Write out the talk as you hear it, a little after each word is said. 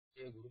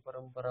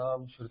गुरुपरम्परां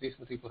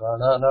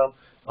श्रुतिस्मृतिपुराणानाम्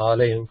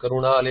आलयं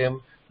करुणालयं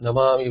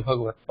नमामि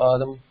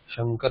भगवत्पादं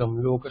शङ्करं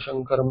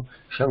लोकशङ्करं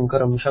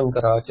शङ्करं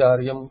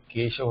शङ्कराचार्यं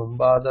केशवं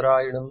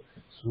बादरायणं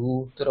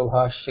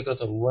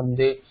सूत्रभाष्यकृतौ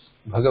वन्दे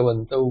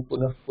भगवन्तौ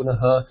पुनः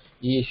पुनः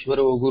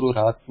ईश्वरो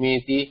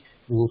गुरुरात्मेति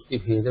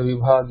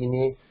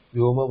मूर्तिभेदविभागिने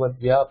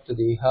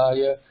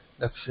व्योमवद्व्याप्तदेहाय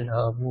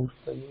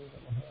दक्षिणामूर्तये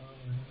नमः।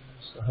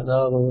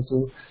 सहनावतु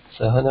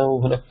सहनौ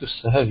भुनक्तु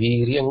सह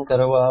वीर्यं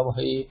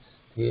करवावहै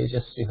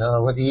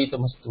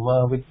तेजस्विनावधीतमस्तु मा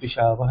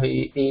विद्विषावहै।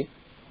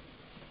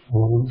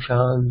 ओम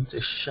शांति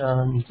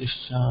शांति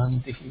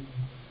शांति।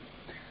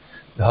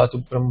 धातु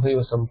ब्रह्मैव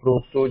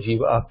सम्प्रोक्तो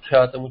जीव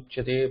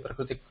आख्यातमुच्यते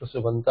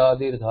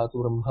प्रकृतिकृसुबन्तादिर्धातु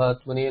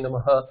ब्रह्मात्मने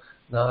नमः।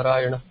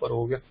 नारायणः परो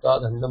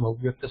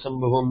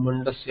व्यक्तादण्डमव्यक्तसम्भवं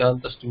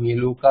मण्डस्यान्तस्तु मे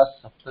लोकाः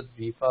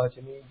सप्तद्वीपा च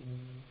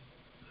मेदिनी।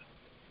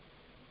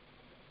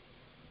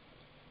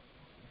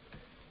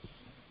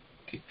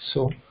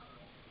 So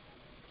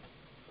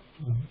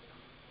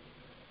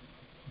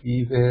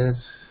we were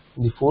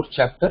in the fourth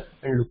chapter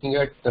and looking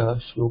at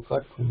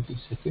shloka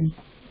 22nd.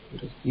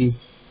 There is the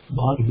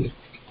bar here.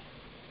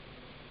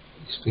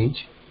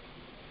 Strange.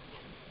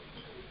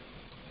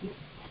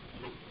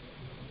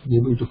 Be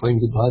able to find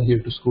the bar here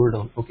to scroll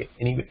down. Okay.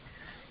 Anyway,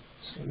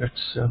 so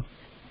let's.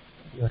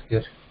 We are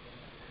here.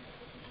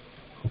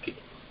 Okay.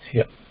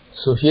 Yeah.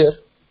 So here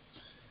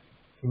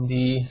in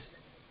the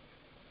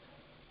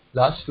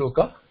last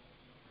shloka,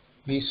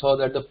 we saw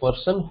that the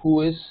person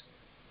who is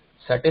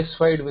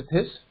satisfied with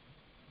his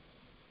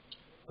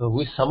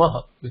who is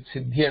samaha with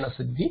siddhi and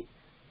asiddhi,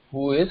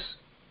 who is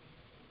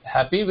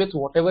happy with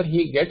whatever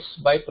he gets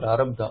by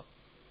prarabdha,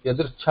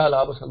 yadrichha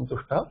labha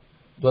santushta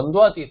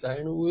dvandvatita,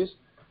 and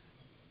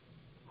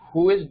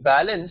who is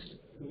balanced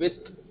with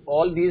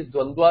all these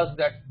dvandvas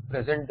that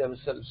present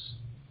themselves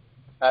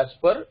as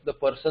per the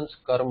person's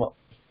karma.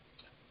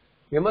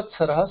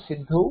 Yamatsarah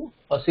siddhau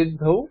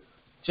asiddhau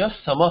cha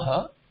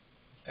samaha,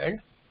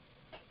 and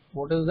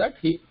what is that?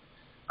 He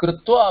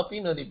kritva api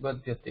na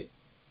nibbadhyate.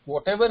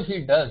 Whatever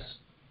he does,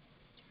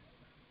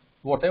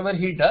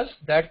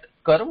 that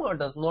karma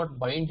does not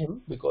bind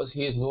him, because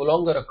he is no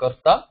longer a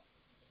karta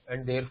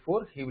and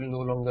therefore he will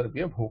no longer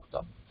be a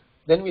bhokta.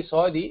 Then we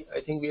saw I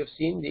think we have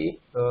seen the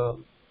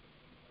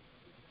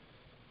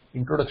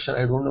introduction.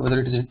 I don't know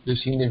whether we've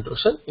seen the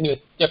introduction.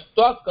 Anyway,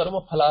 tyaktva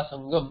karma phala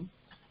sangam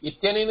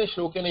ityanena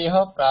shlokena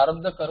yah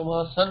prarabdha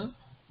karma san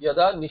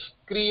yada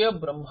nishkriya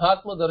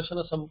brahmatma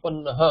darshana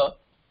sampannaha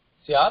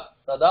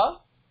स्यात् तदा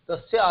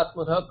तस्य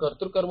आत्मनः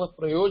कर्तृकर्म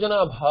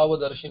प्रयोजना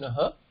भावदर्शिनः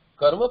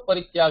कर्म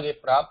परित्यागे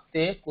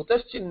प्राप्ते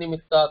कुतश्चिन्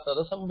निमित्ता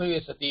तदसंभवे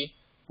सति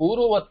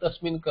पूर्ववत्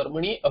तस्मिन्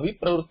कर्मणि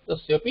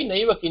अभिप्रवृत्तस्यपि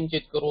नैव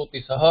किंचित्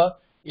करोति सः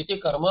इति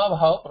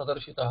कर्माभाव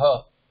प्रदर्शितः.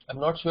 I'm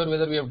not sure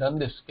whether we have done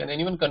this. Can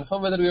anyone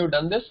confirm whether we have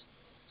done this?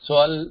 So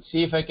I'll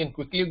see if I can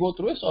quickly go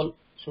through it, or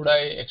should I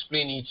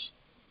explain each?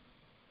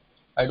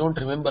 I don't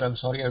remember. I'm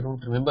sorry. I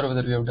don't remember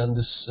whether we have done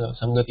this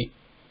Sangati.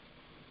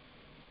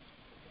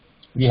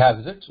 We have,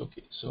 is it?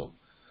 Okay. So,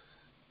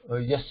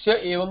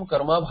 yasya evam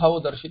karma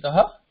bhava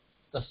darshitaha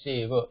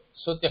tasya eva.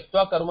 So,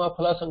 tyaktva karma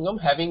phala sangam,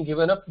 having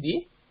given up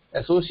the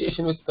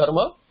association with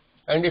karma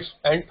and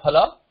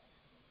phala,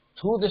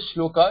 through this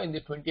shloka, in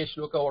the 20th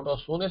shloka, what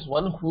was shown is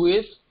one who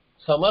is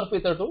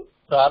samarpita to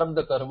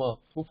prarabdha karma,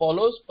 who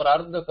follows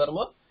prarabdha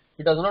karma.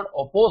 He does not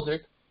oppose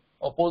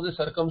the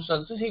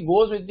circumstances. He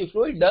goes with the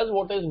flow. He does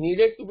what is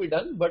needed to be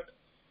done, but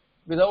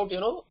without,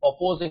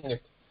 opposing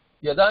it.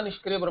 Yada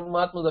nishkriya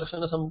brahmatma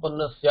darshana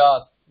sampanna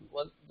syat.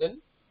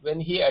 Then when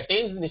he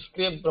attains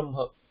nishkriya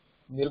brahma,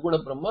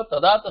 nirguna brahma,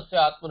 tada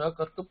tasya atmana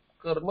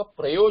karma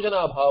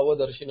prayojana bhava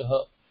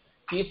darshinaha.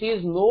 He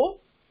sees no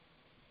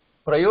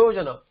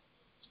prayojana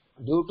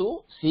due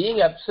to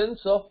seeing absence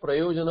of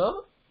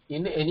prayojana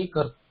in any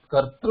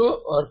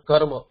kartru or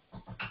karma.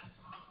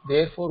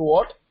 Therefore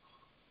what?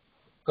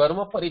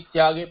 Karma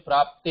parityage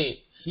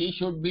prapte. He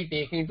should be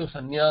taken to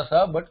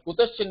sannyasa, but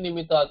kutaschin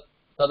nimitta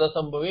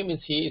tadasambhave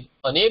means he is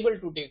unable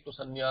to take to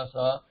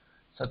sannyasa.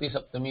 Sati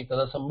saptami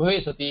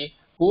tadasambhave sati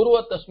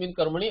purva tasmin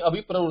karmani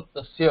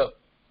abhipravrittasya.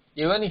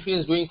 Even if he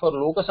is doing for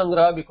loka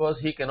sangraha, because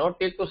he cannot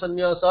take to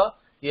sannyasa,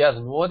 he has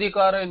no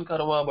adhikara in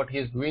karma, but he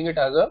is doing it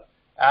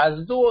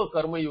as though a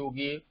karma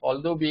yogi,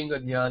 although being a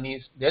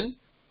jnani, then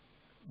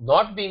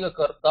not being a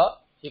karta,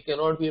 he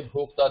cannot be a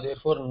bhokta.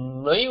 Therefore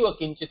naiva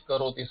kinchit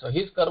karoti. So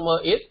his karma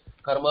is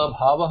karma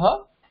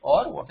bhavaha,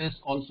 or what is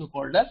also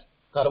called as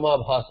karma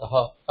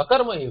bhasaha,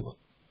 akarma eva.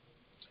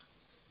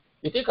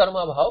 Iti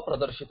karma bhava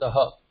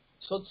pradarshitaha.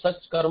 So such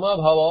karma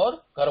bhava or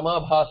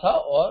karma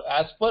bhasa, or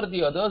as per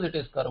the others it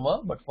is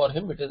karma, but for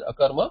him it is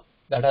akarma,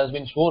 that has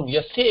been shown.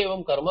 Yasya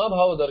evam karma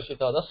bhava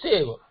darshita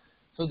dasya eva.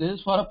 So this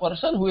is for a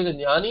person who is a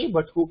jnani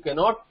but who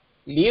cannot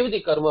leave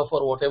the karma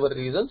for whatever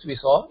reasons. We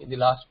saw in the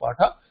last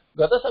patha,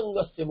 gata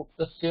sangasya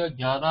muktasya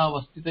jnana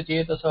vastita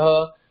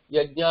chetasah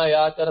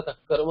yajnayachara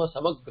karma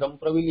samagram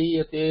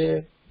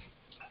praviliyate.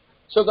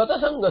 So gata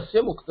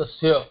sangasya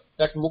muktasya,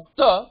 that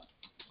mukta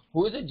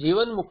who is a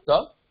jivan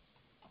mukta,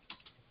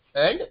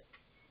 and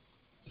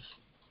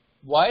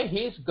why he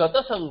is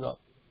gata sangha.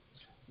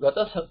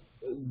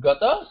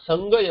 Gata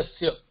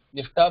Sangayasya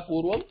Nishta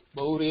Purvam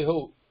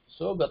Bhaureho.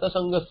 So Gata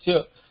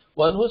Sangasya,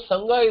 one whose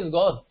Sangha is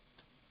gone.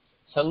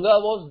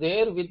 Sangha was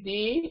there with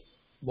the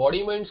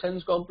body mind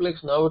sense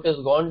complex, now it has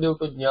gone due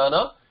to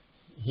jnana.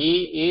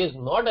 He is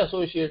not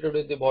associated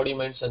with the body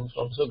mind sense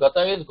complex. So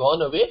Gata is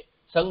gone away.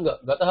 Sangha,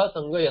 Gataha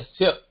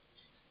Sangayasya.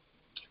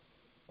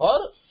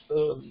 Or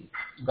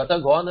Gata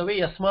gone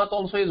away, Yasmat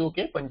also is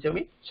okay,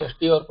 Panchami,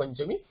 Shashti or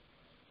Panchami.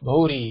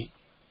 Bhauri,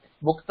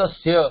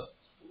 Muktasya,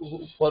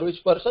 for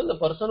which person? The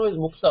person who is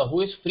Mukta,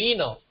 who is free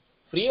now.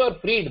 Free or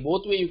freed,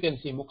 both way you can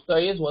see.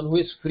 Mukta is one who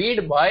is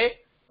freed by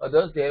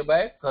others,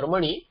 thereby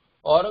Karmani,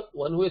 or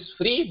one who is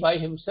free by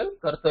himself,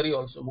 Kartari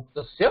also.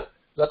 Muktasya,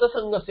 Gata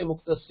Sangasya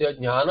Muktasya,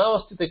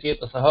 Jnanavastita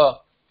Chetasaha.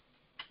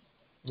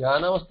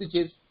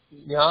 Jnanavastita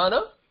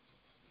Jnana,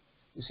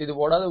 you see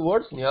what are the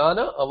words?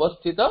 Jnana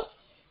Avastita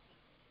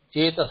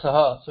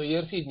Chetasaha. So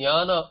here see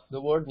Jnana, the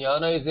word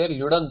Jnana is there,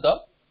 Yudanta,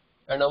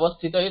 and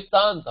Avastita is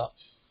Tanta.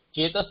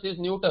 Chetas is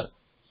neuter.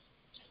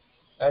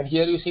 And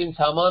here you see in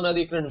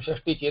Samanadikran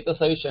Shashti,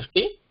 Chetasa is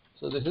Shashti.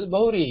 So this is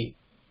Bhauri.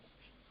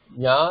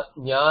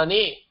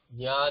 Jnane,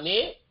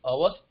 Jnane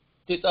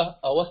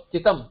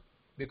Avastitam.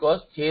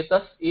 Because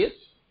Chetas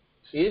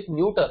is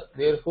neuter.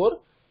 Therefore,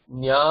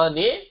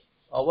 Jnane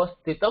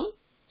Avastitam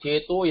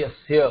Cheto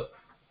Yasya.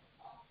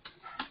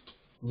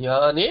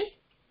 Jnane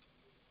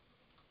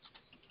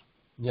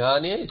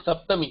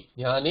Saptami.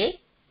 Jnane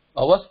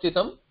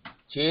Avastitam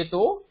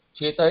Cheto.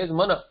 Cheta is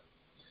Mana.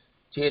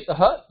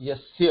 Chetaha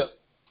Yasya.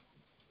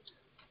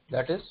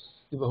 That is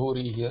the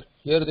Bahuri here.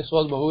 Here this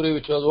was Bahuri,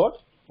 which was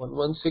what?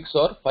 116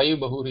 or 5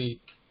 Bahuri.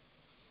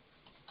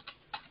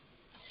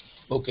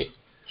 Okay.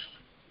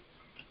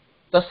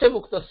 Tasya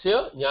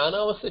Muktasya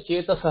Jnanavasya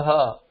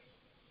Chetasaha.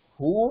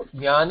 Who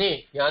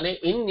Jnane,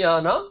 in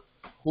Jnana,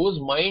 whose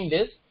mind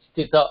is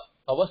Sthita.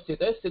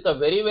 Avasthita is Sthita.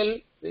 Very well,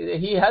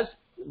 he has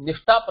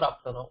Nishta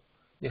Prapta now.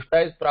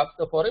 Nishta is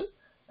Prapta for him.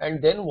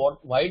 And then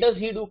what? Why does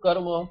he do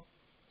karma?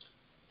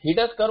 He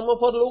does karma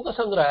for Loka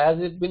Sangraha, as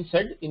it has been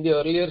said in the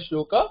earlier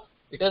shloka.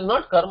 It is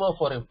not karma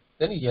for him.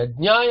 Then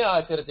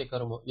Yajnaya Acharate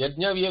Karma.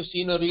 Yajna we have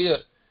seen earlier.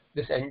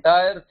 This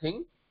entire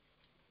thing,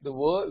 the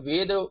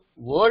way the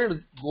world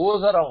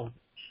goes around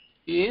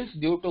is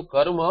due to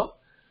karma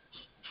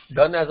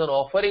done as an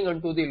offering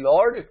unto the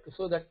Lord.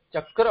 So that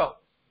chakra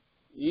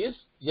is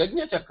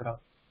Yajna Chakra.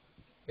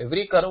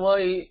 Every karma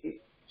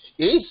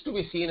is to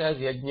be seen as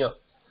Yajna.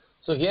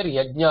 So here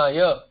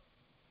Yajnaya,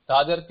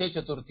 Tadarte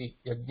Chaturthi,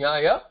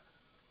 Yajnaya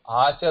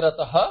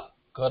Acharataha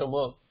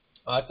Karma.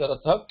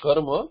 Acharataha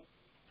Karma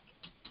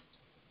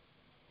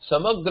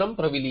Samagram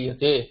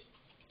Praviliyate.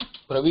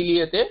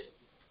 Praviliyate,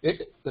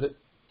 it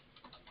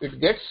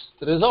gets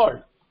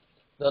resolved.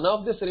 None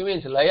of this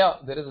remains. Laya,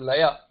 there is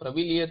Laya.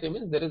 Praviliyate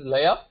means there is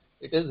Laya,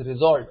 it is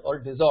resolved or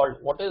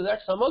dissolved. What is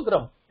that?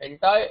 Samagram,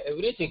 entire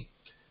everything.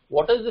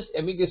 What is this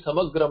Emigi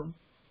Samagram?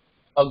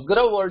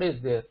 Agra word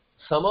is there.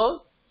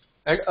 Sama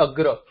and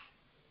Agra.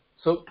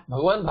 So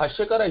Bhagavan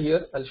Bhashyakara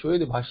here, I'll show you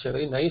the Bhashya.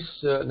 Very nice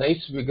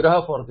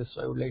vigraha for this.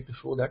 So I would like to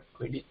show that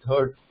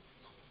 23rd.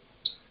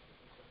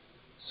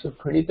 So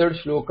 23rd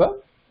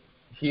shloka,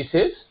 he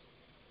says,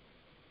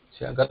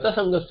 Gata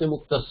Sangasya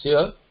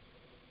Muktasya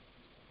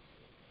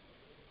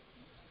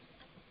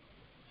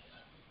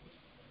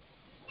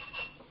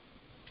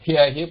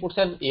he puts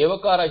an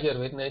evakara here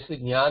very nicely.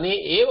 Jnane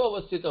eva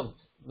avasthitam.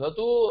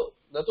 Natu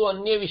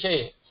anya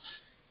vishaye.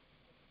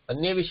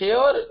 Anya vishaye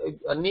or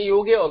anya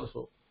yoge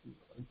also.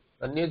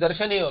 Anya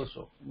darshane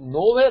also.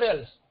 Nowhere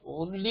else.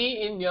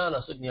 Only in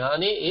jnana. So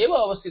jnane eva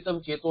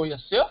avasthitam cheto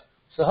yasya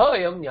saha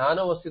ayam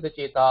jnana avasthita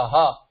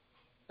chetaha.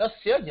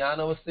 Tasya jnana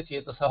avasthita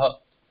chetasaha.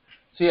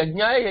 So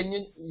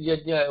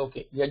yajnaya,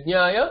 okay.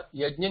 Yajnaya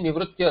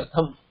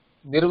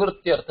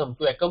nirvrityartham.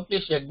 To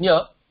accomplish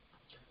yajna,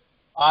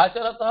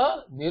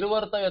 Acharataha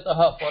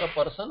nirvartayataha, for a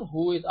person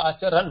who is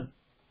acharan.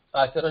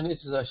 Acharan is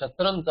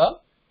shatranta.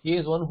 He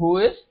is one who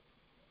is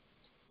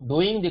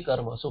doing the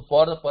karma. So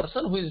for the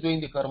person who is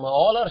doing the karma,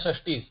 all are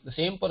shashtis. The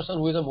same person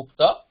who is a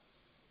mukta.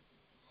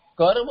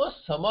 Karma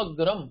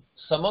samagram,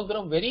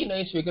 very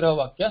nice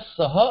vigraha vakya.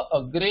 Saha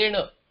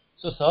agrena.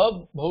 So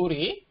saha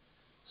bhauri.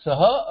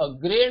 Saha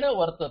agrena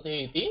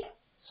vartate iti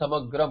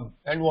samagram.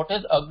 And what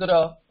is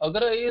agra?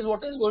 Agra is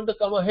what is going to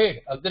come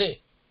ahead.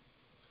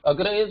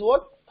 Agra is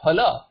what?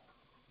 Phala.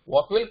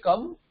 What will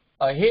come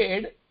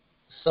ahead?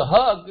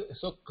 Saha.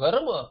 So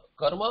karma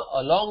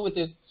along with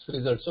its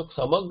result. So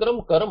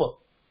samagram karma.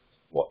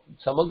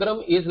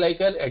 Samagram is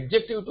like an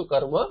adjective to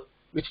karma,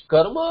 which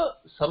karma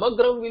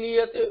samagram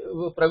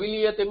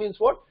praviliyate means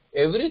what?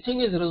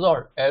 Everything is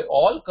resolved.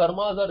 All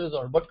karmas are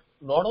resolved, but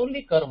not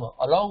only karma,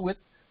 along with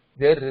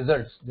their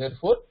results.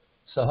 Therefore,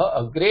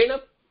 saha agrena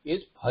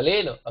is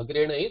phalena.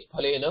 Agrena is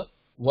phalena.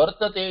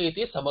 Vartate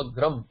iti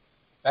samagram.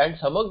 And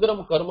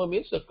samagram karma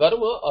means the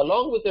karma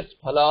along with its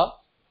phala.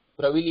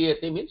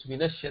 Praviliyate means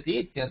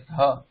vinashyati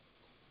ityartha.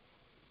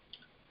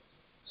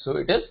 So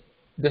it is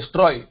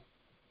destroyed.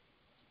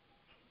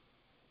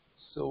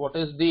 So what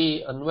is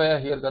the anvaya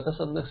here? Gata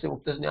sandasya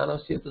mukta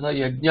jnanasya tatha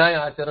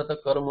yajnaya acharata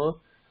karma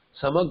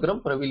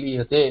samagram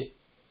praviliyate.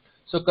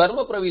 So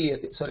karma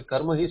praviliyate. Sorry,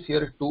 karma is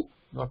here 2,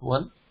 not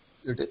 1.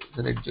 It is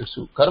an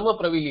adjective. Karma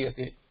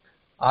praviliyate.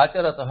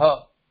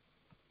 Acharatah,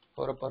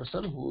 for a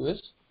person who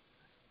is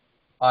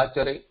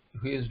achare,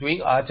 who is doing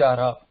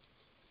achara.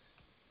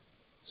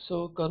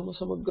 So karma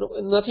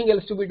samagra, nothing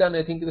else to be done.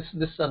 I think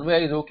this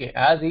anvaya is okay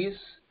as is.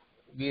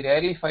 We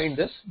rarely find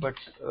this, but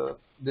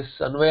this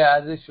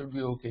anvaya as is should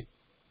be okay.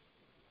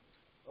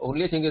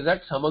 Only thing is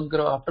that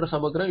samagra, after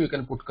samagra you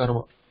can put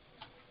karma.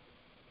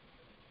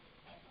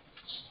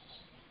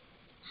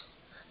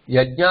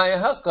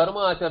 Yajnayah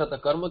karma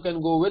acharata. Karma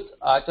can go with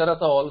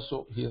acharata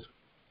also here.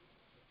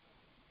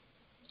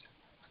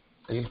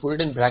 I will put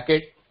it in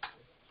bracket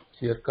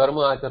here.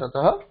 Karma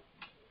acharatah.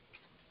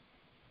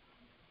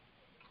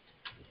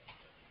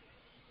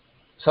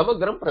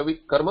 Samagram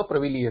karma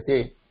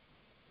praviliyate.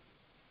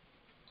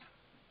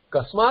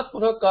 Kasmat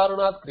punah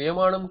karanat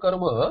kriyamanam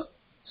karma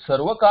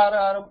sarva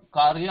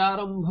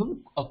karyarambham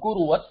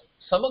akurvat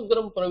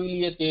samagram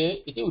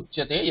praviliyate iti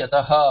uchyate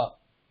yataha.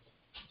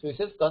 So he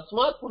says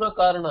kasmat punah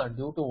karanat,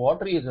 due to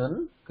what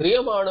reason,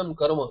 kriyamanam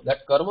karma,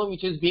 that karma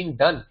which is being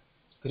done,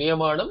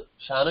 kriyamanam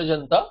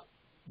shanajanta,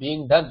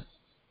 being done.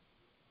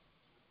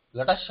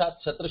 Latah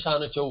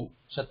shatrashanachau,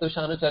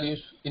 shatrashanachar is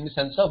in the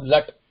sense of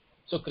lat.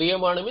 So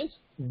kriyamanam means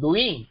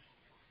doing,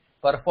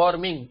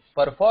 performing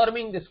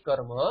this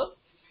karma.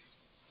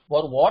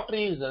 For what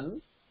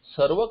reason?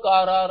 Sarva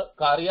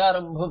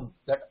karyarambham,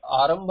 that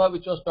arambha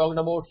which was talked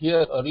about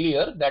here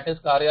earlier, that is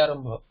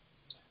karyarambha.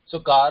 So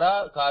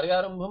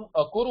karyarambham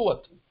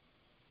akurvat.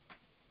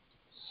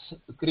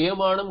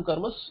 Kriyamanam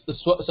karma,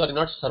 sorry,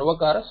 not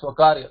sarvakara,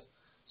 swakarya.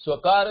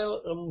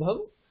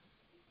 Swakaryarambham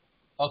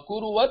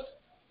akurvat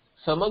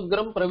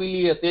samagram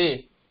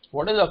praviliyate.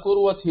 What is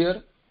akurvat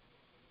here?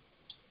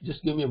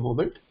 Just give me a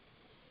moment.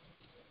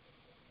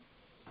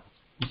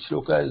 Which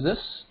shloka is this?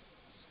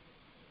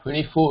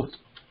 24th.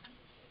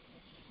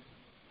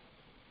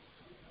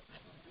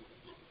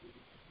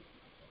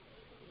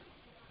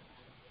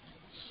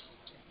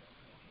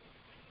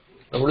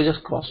 I want to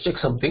just cross check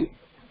something.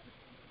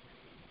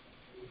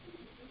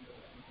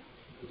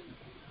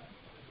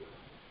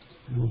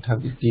 I don't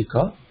have the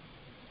tika.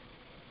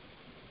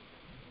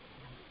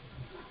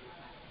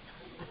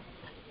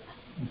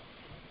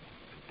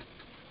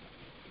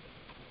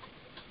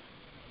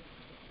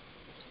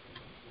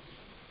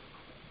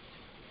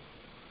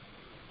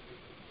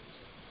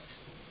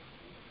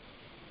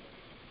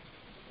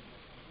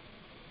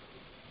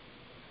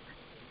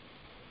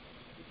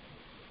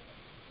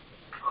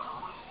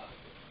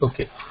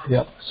 Okay,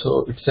 yeah,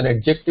 so it's an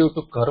adjective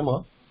to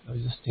karma. I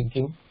was just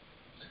thinking.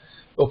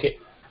 Okay,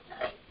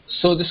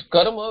 so this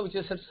karma which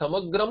is said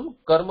samagram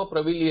karma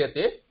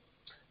praviliyate,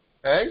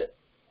 and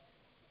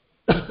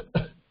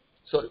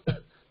sorry,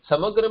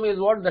 samagram is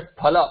what? That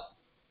phala.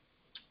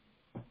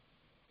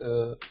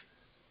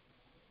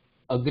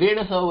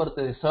 Agrena sa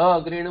vartate, sa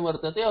agrena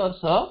vartate or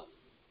sa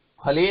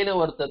phalena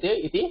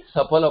vartate iti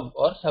sapalam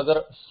or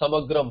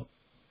samagram.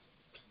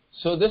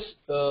 So this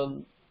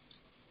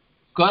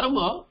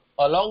karma,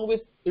 along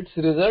with its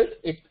result,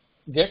 it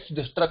gets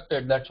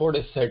destructed. That's what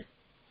is said.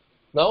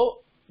 Now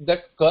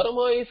that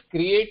karma is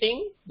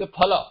creating the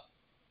phala.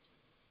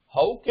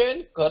 How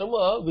can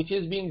karma which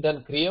is being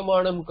done,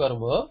 kriyamanam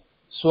karma,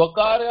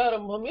 swakarya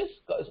arambham is,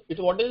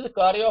 what is the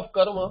karya of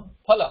karma?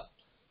 Phala.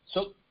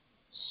 So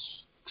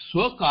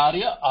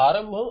swakarya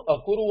arambham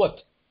akurvat,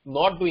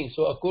 not doing.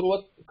 So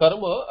akurvat,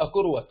 karma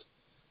akurvat.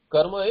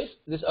 Karma is,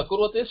 this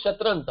akurvat is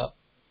shatranta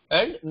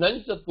and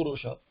nan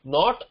satpurusha.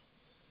 Not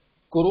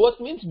kurvat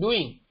means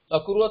doing.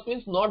 Akurvat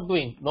means not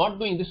doing. Not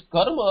doing. This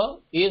karma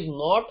is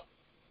not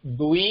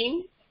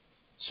doing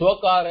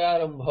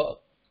swakaryarambha.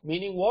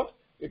 Meaning what?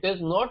 It is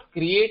not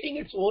creating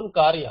its own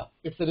karya,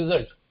 its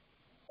result.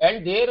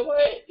 And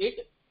thereby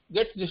it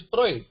gets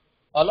destroyed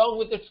along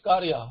with its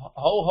karya.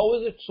 How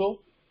is it so?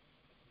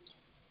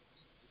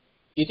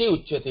 Iti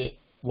uchyate.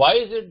 Why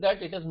is it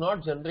that it is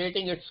not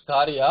generating its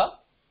karya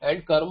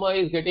and karma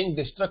is getting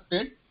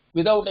destructed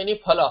without any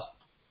phala?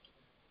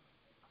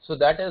 So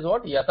that is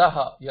what?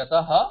 Yataha.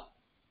 Yataha,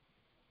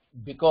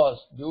 because,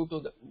 due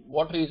to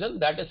what reason?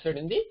 That is said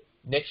in the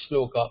next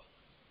shloka.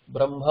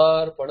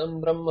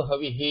 Brahmarpanam brahma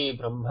havihi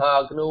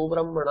brahmagnau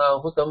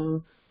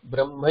brahmanahutam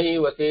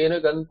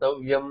brahmaivatena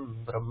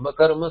gantavyam brahma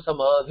karma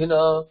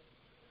samadhina.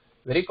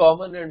 Very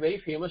common and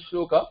very famous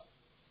shloka.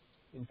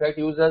 In fact,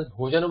 used as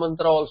bhojana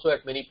mantra also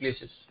at many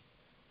places.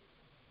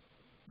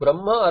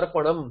 Brahma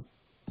arpanam.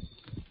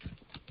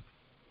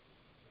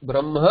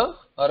 Brahma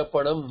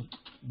arpanam.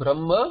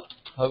 Brahma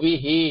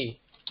havihi,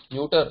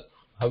 neuter.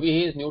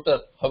 Havihi is neuter.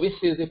 Havis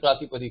is the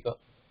pratipadika.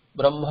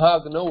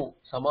 Brahmagnau,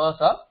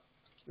 samasa.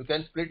 You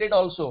can split it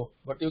also,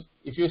 but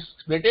if you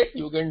split it,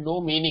 you get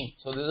no meaning.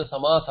 So this is a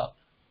samasa.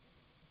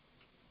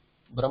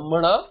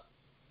 Brahmana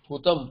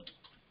hutam.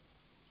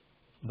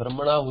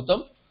 Brahmana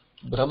hutam.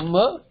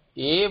 Brahma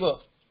eva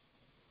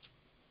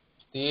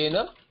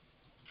tena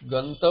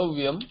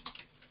gantavyam.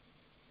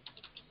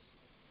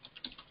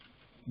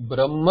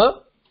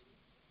 Brahma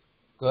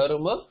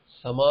karma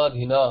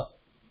samadhina.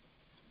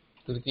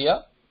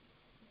 Tritiya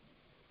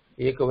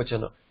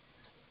ekavachana.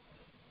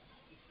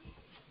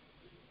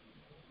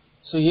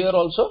 So here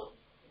also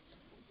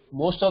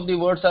most of the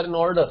words are in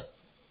order.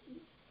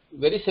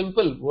 Very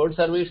simple, words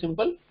are very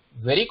simple.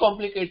 Very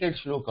complicated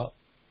shloka.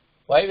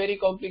 Why very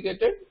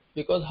complicated?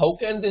 Because how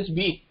can this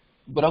be?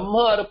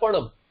 Brahma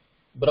arpanam.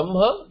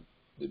 Brahma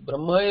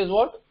is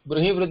what?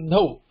 Bruhi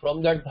vriddhau.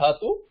 From that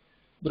dhatu,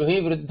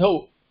 Bruhi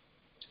vriddhau.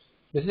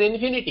 This is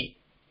infinity.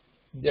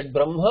 That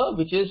Brahma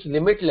which is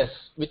limitless,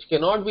 which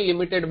cannot be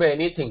limited by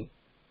anything.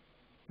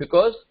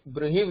 Because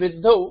Bruhi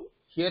vriddhau,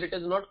 here it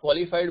is not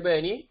qualified by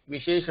any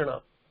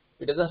Visheshana.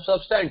 It is a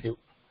substantive.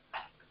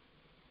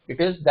 It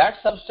is that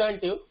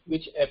substantive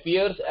which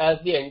appears as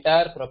the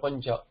entire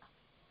prapancha.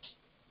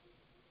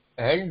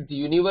 And the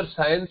universe,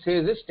 science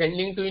says, is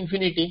tending to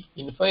infinity,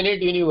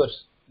 infinite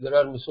universe. There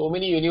are so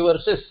many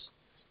universes.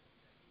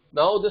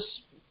 Now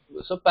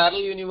so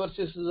parallel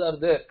universes are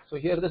there. So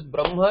here this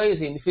Brahma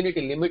is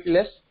infinity,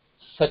 limitless,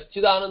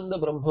 Satchidananda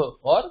Brahma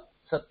or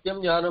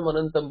Satyam Jnanam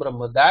Anantam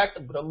Brahma.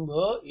 That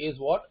Brahma is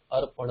what?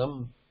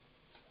 Arpanam.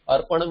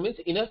 Arpanam means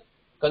in a,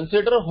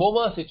 consider a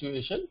homa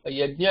situation, a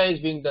yajna is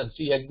being done.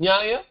 So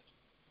yajnaya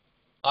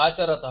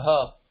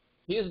acharataha.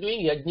 He is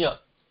doing yajna.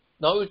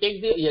 Now we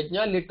take the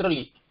yajna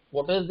literally.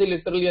 What is the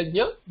literal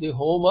yajna? The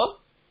homa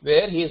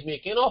where he is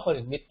making an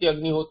offering. Nitya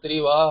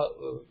Agnihotri va,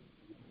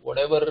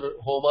 whatever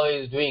homa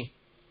is doing.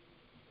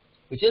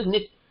 Which is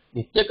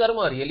Nitya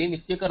Karma, really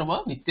Nitya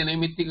Karma, Nitya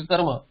Naimittika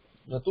Karma.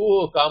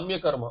 Natu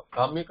Kamya Karma.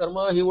 Kamya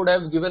Karma he would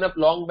have given up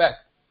long back.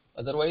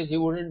 Otherwise he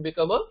wouldn't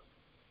become a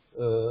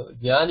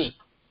Jnani.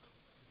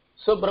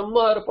 So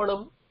Brahma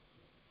Arpanam.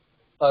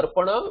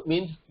 Arpana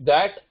means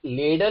that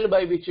ladle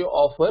by which you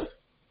offer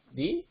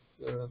the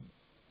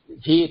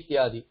ghee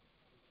ityadi.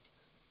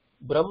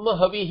 Brahma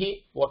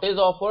Havihi, what is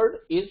offered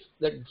is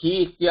that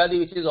ghee ityadi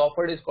which is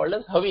offered is called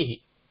as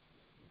Havihi.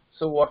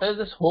 So what is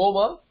this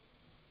homa?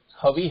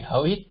 Havi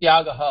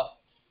tyagaha.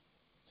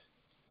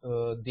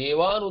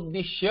 Devan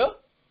uddishya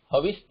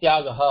havis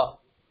tyagaha.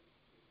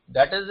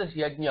 That is this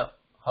yajna.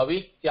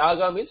 Havi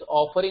tyaga means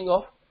offering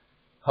of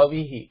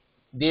Havihi.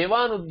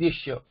 Devan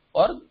uddishya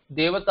or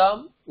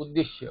Devatam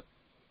uddishya.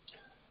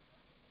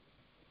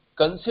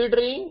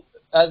 Considering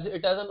as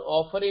it as an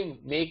offering,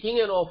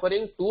 making an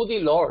offering to the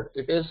Lord.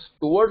 It is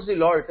towards the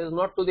Lord, it is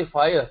not to the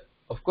fire.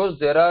 Of course,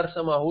 there are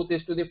some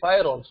ahutis to the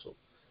fire also.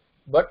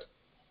 But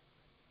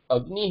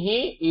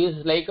Agnihi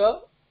is like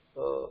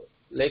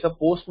a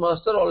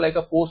postmaster or like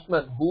a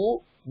postman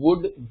who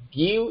would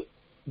give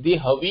the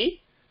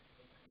Havi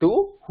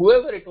to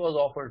whoever it was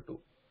offered to.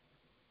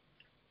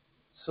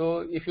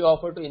 So if you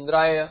offer to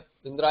Indraya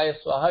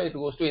Swaha, it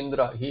goes to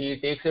Indra. He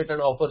takes it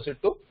and offers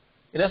it to,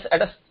 it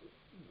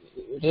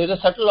is a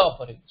subtle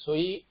offering. So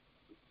he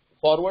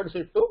forwards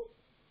it to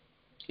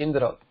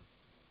Indra.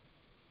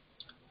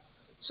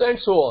 So and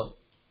so on.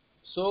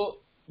 So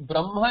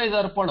Brahma is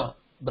Arpana.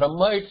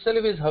 Brahma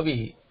itself is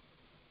Havihi.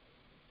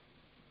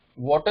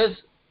 What is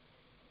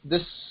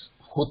this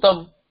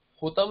Hutam?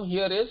 Hutam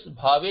here is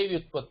Bhave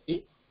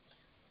Vyutpatti.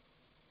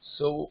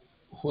 So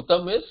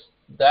Hutam is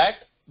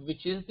that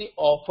which is the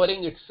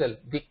offering itself,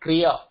 the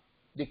Kriya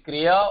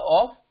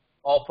of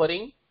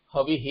offering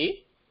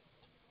Havihi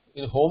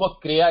in Homa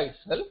Kriya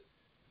itself.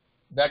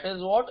 That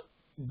is what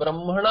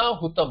Brahmana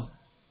Hutam.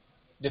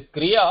 The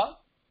Kriya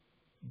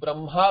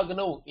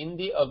Brahmagnu in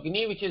the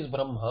Agni which is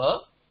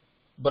Brahma.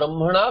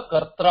 Brahmana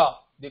Kartra.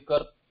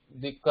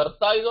 The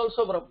Karta is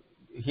also Brahma.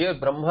 Here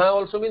Brahma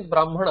also means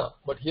Brahmana.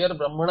 But here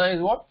Brahmana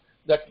is what?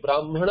 That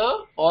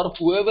Brahmana or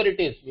whoever it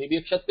is. Maybe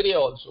a Kshatriya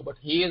also. But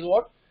he is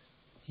what?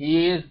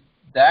 He is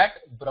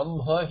that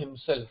Brahma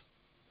himself.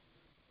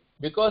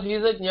 Because he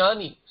is a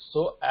Jnani.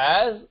 So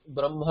as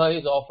Brahma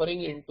is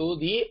offering into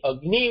the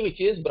Agni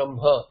which is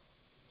Brahma.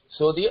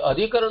 So the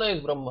Adhikarana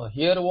is Brahma.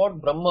 Here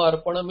what Brahma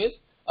Arpanam is?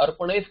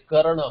 Arpana is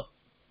Karana.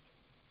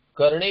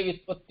 Karne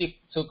Vitpatti.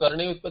 So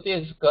Karne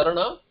Vitpatti is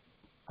Karana.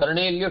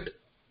 Karne Lyut.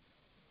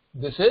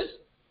 This is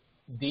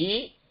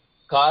the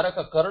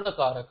Karaka, Karna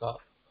Karaka.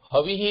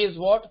 Havihi is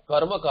what?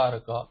 Karma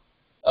Karaka.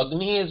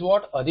 Agni is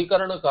what?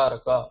 Adhikarana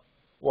Karaka.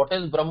 What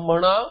is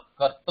Brahmana?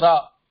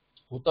 Kartra.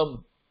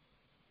 Hutam.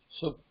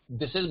 So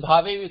this is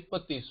Bhave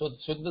Vitpatti. So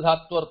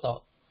Shuddha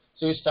Dhatvartha.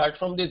 So you start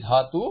from the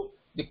Dhatu.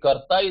 The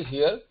Karta is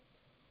here.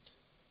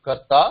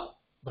 Karta.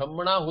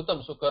 Brahmana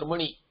Hutam. So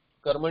Karmani.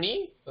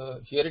 Karmani.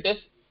 Here it is.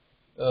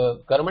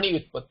 Karmani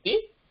Vitpatti.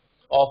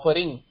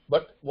 Offering.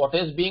 But what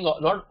is being,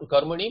 not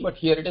Karmani, but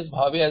here it is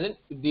Bhave as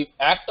in the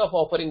act of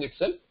offering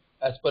itself.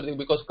 As per the,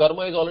 because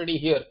Karma is already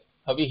here.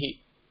 Havihi.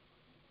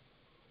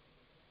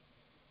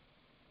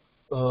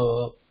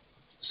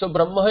 So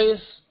Brahma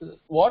is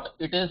what?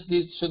 It is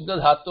the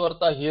Shuddha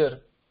Dhatvartha here.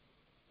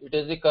 It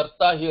is the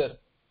Karta here.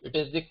 It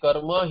is the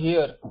Karma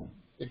here.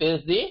 It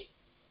is the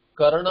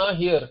Karana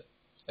here.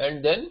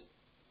 And then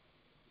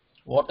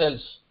what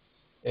else?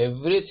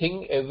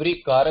 Everything,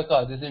 every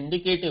Karaka, this is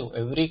indicative.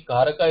 Every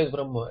Karaka is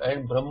Brahma.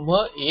 And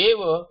Brahma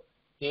eva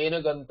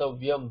tena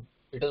gantavyam.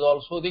 It is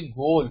also the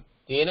goal.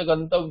 Tena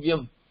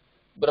gantavyam.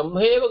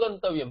 Brahma eva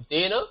gantavyam.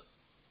 Tena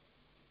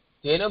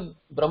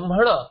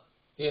Brahmana.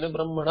 Tena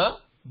Brahmana.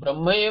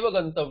 Brahma eva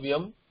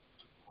gantavyam.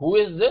 Who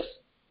is this?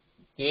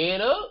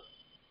 Tena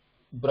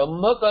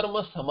Brahma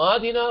karma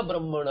samadhina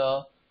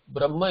brahmana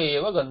Brahma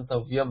eva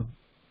gantavyam.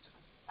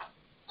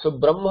 So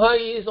Brahma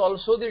is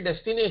also the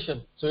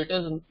destination. So it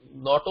is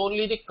not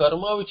only the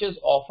karma which is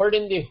offered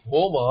in the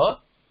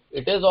homa,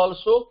 it is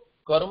also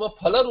karma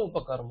phala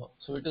rupa karma.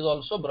 So it is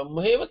also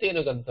Brahma eva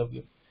tena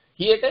gantavyam.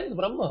 He attains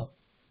Brahma.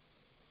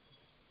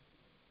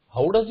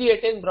 How does he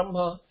attain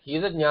Brahma? He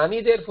is a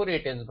jnani, therefore he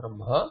attains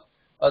Brahma.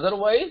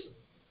 Otherwise,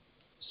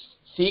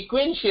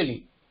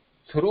 sequentially,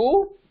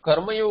 through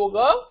karma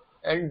yoga,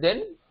 and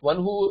then one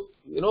who,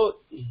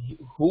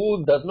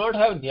 who does not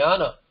have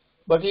jnana,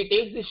 but he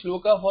takes the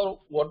shloka for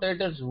what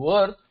it is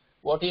worth,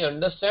 what he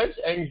understands,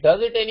 and does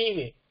it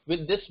anyway.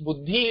 With this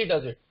buddhi he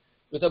does it.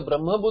 With a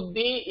Brahma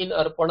buddhi in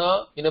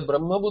arpana, in a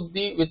Brahma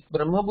buddhi, with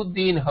Brahma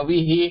buddhi in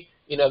havihi,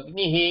 in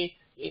agnihi,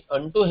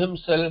 unto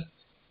himself,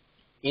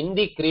 in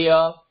the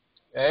kriya,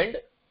 and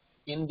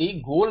in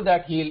the goal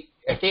that he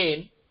will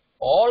attain.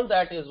 All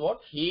that is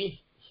what he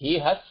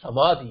has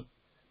samadhi.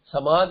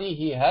 Samadhi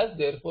he has,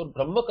 therefore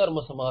Brahma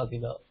karma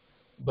samadhina.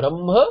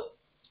 Brahma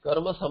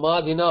karma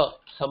samadhina.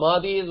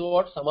 Samadhi is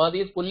what?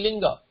 Samadhi is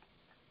pullinga.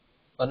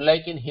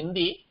 Unlike in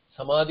Hindi,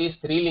 samadhi is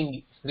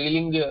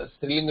strilinga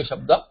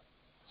shabda.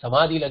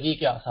 Samadhi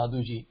lagi kya,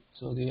 sadhuji?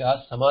 So they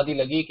ask samadhi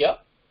lagi kya?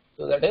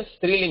 So that is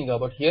strilinga.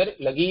 But here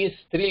lagi is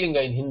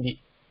strilinga in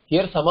Hindi.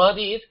 Here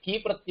samadhi is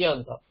ki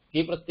pratyanta.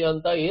 Ki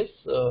pratyanta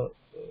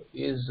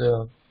is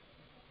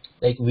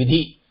like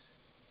vidhi.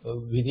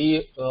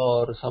 Vidhi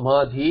or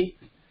samadhi,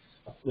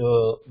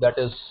 that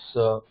is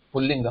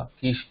pullinga,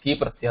 ki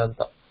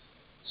pratyanta.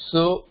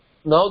 So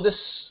now this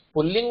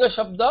pullinga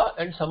shabda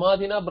and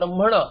samadhina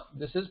brahmana,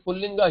 this is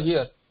pullinga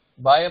here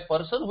by a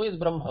person who is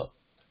Brahma,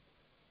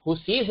 who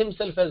sees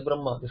himself as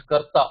Brahma, this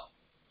karta.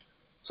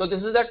 So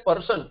this is that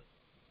person.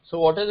 So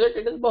what is it?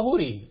 It is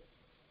bahuri.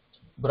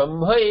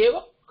 Brahma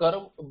eva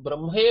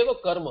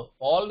karma.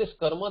 All this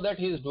karma that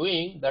he is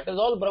doing, that is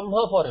all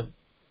Brahma for him.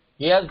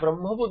 He has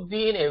Brahma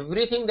buddhi in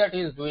everything that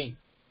he is doing.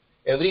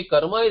 Every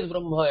karma is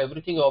Brahma,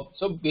 everything.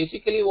 So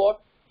basically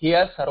what? He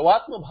has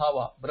sarvatma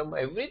bhava. Brahma,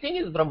 everything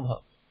is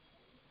Brahma.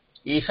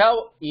 Isha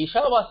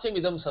vasyam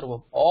idam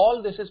sarvam.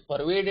 All this is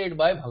pervaded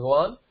by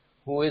Bhagavan,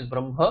 who is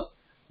Brahma.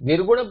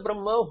 Nirguna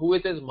Brahma, who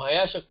with his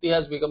Maya Shakti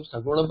has become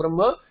Saguna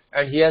Brahma,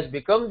 and he has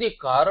become the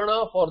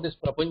Karana for this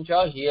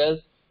Prapancha. He has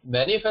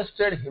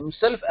manifested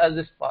himself as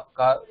this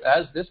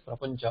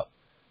Prapancha.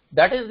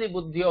 That is the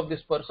buddhi of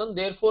this person.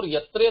 Therefore,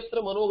 yatra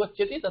yatra mano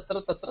gacchati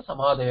tatra tatra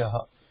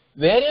samadhayaha.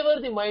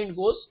 Wherever the mind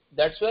goes,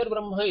 that's where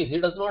Brahma is. He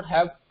does not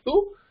have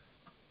to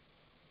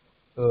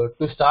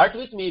start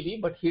with maybe,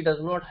 but he does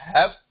not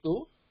have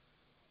to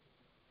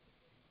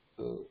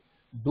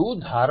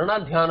do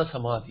dharana dhyana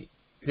samadhi.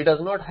 He does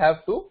not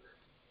have to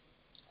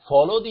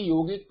follow the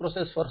yogic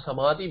process for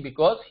samadhi,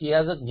 because he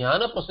has a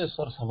jnana process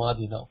for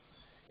samadhi now.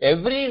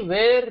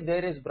 Everywhere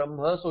there is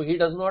Brahma, so he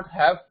does not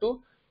have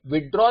to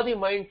withdraw the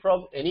mind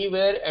from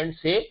anywhere and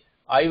say,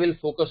 I will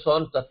focus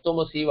on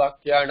Tattvamasi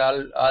Vakya and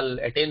I'll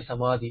attain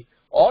samadhi.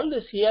 All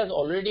this he has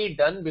already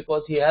done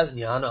because he has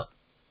jnana.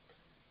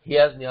 He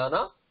has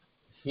jnana,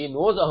 he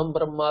knows Aham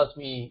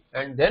Brahmasmi,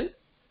 and then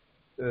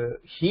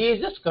he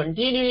is just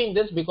continuing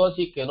this because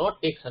he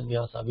cannot take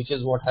sannyasa, which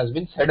is what has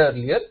been said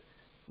earlier.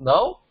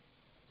 Now,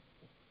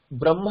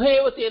 Brahma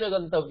eva tena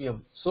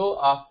gantavyam. So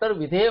after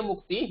Videha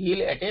Mukti, he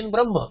will attain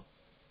Brahma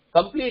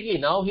completely.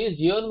 Now he is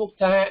Jivan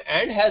Mukta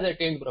and has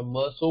attained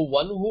Brahma. So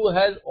one who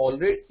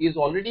is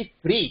already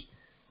free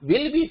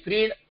will be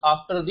freed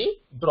after the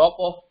drop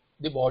of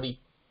the body,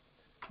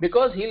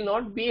 because he will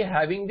not be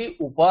having the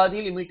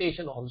upadhi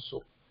limitation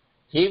also.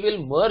 He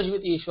will merge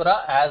with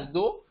Ishvara as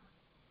though,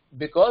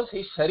 because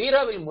his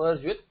sharira will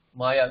merge with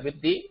Maya, with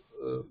the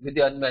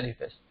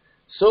unmanifest.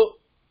 So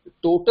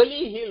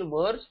totally he will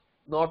merge.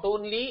 Not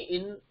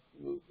only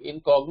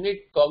in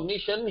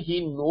cognition,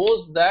 he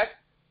knows that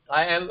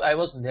I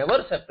was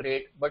never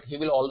separate, but he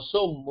will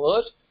also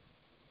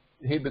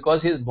merge,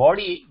 because his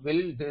body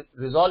will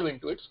resolve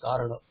into its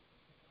karana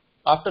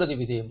after the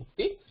Videha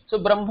Mukti. So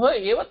Brahma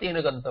eva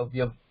tena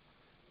gantavyam.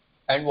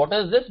 And what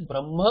is this?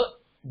 Brahma,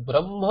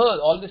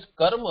 all this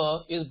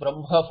karma is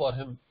Brahma for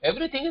him.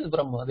 Everything is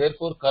Brahma.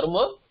 Therefore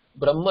karma,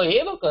 Brahma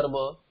eva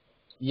karma,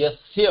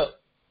 yasya.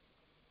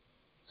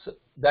 So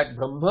that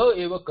Brahma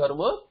eva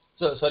karma,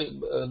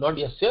 not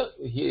yasya,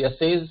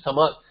 yasya is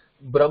samad.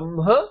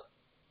 Brahma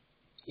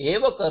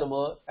eva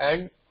karma,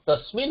 and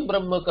tasmin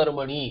Brahma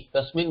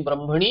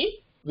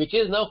Brahmani, which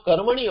is now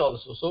karmani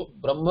also. So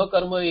Brahma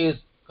karma is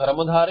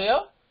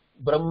karmadharya,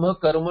 Brahma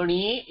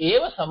karmani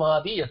eva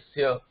samadhi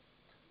yasya.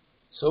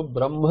 So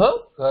Brahma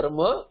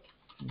karma,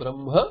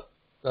 Brahma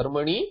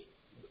karmani,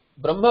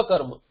 Brahma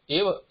karma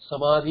eva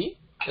samadhi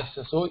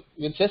yasya. So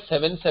we'll say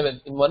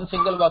 7-7. In one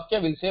single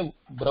vakya, we'll say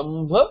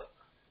Brahma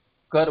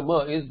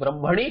karma is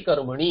Brahmani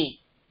karmani.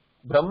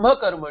 Brahma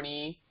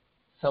karmani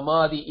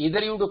samadhi. Either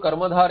you do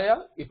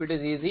karmadharya if it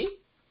is easy,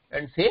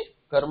 and say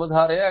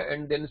karmadharya,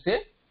 and then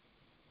say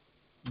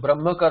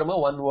Brahma karma,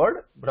 one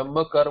word,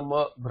 Brahma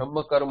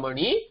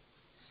karmani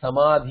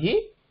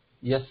samadhi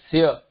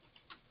yasya.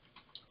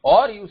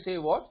 Or you say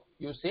what?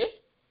 You say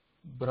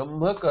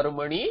Brahma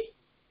karmani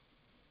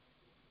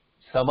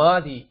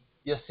samadhi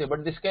yasya,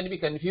 but this can be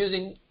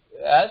confusing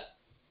as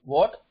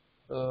what?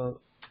 7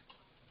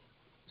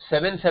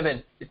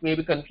 it may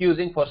be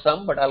confusing for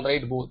some, but I'll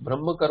write both.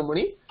 Brahma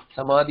karmani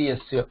samadhi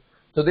yasya.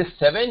 So this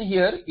 7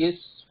 here is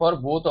for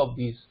both of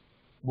these,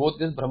 both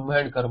this brahma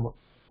and karma,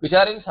 which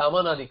are in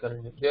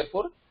samanadikaranya.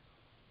 Therefore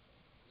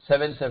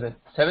 7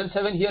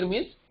 here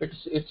means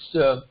it's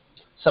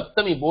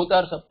saptami, both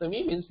are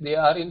saptami, means they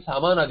are in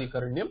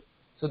samanadikaranyam,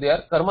 so they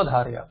are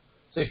karmadharya.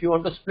 So if you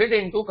want to split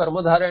into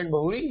karmadharya and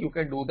bahuri, you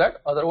can do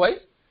that. Otherwise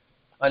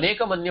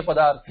anekamanya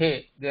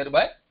padarthe,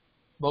 thereby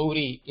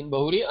bahuri, in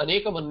bahuri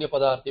anekamanya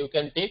padarthe, you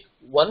can take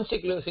one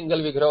single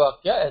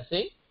vigravakya as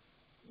saying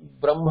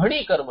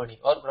brahmani karmani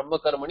or brahma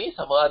karmani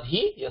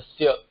samadhi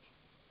yasya,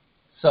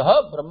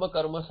 saha brahma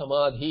karma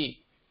samadhi,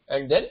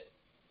 and then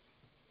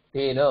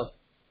tena.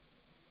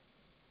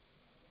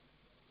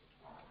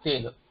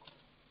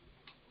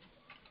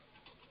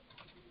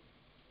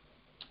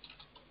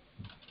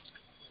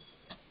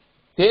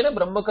 Tena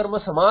brahma karma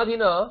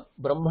samadhina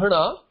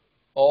brahmana,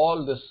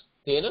 all this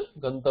tena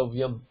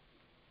gantavyam.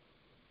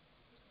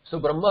 So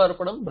brahma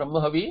arpanam,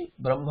 brahma havi,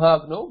 brahma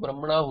agno,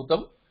 brahmana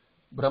hutam,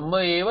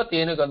 brahma eva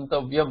tena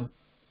gantavyam,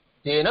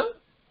 tena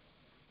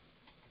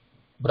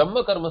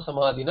brahma karma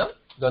samadhina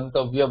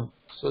gantavyam.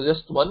 So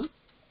just one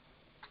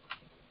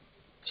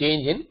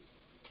change in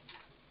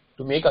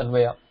to make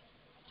anvaya.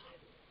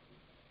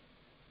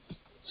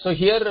 So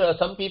here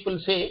some people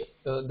say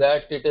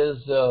that it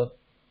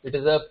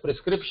is a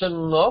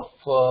prescription of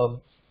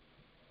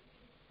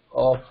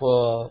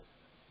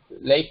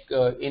like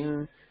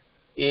in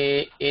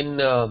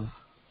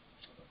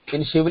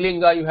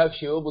Shivlinga you have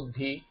Shiva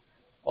Buddhi,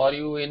 or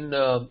you in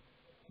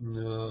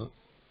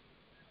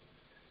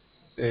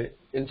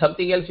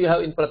something else you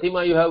have, in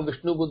Pratima you have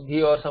Vishnu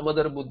Buddhi or some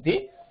other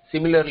Buddhi.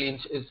 Similarly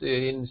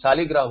in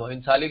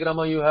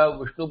Saligrama you have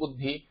Vishnu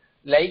Buddhi.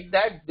 Like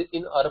that,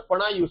 in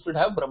Arpana you should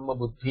have Brahma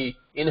Buddhi,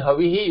 in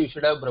Havihi you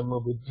should have Brahma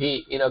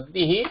Buddhi, in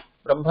Agnihi,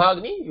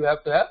 Brahmagni you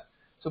have to have.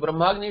 So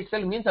Brahmagni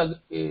itself means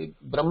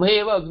Brahma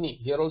eva Agni.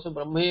 Here also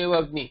Brahma eva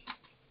Agni.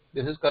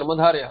 This is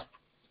Karmadharya.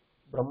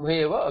 Brahma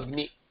eva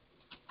Agni.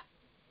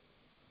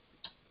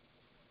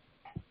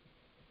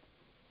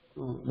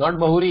 Not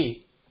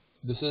Bahuri.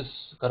 This is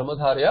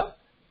Karmadharya,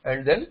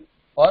 and then,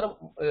 or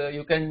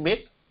you can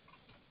make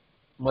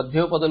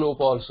Madhyapada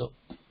Lopa also.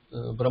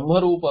 Brahma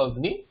Rupa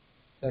Agni.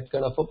 That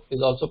kind of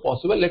is also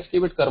possible. Let's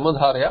keep it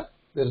Karmadharya.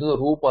 There is no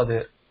Rupa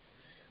there.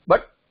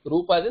 But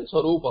Rupa is in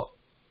Swarupa.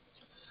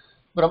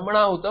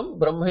 Brahmana Utam,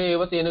 Brahma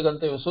eva tena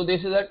gantavya. So they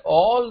say that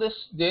all this,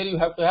 there you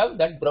have to have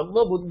that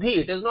Brahma Buddhi.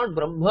 It is not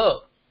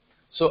Brahma.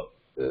 So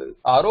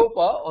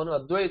Aropa on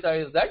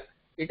Advaita is that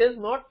it is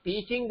not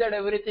teaching that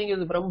everything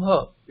is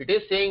Brahma. It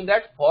is saying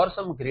that for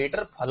some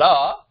greater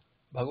phala,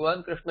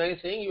 Bhagavan Krishna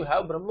is saying you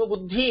have Brahma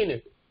Buddhi in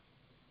it.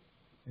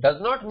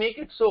 Does not make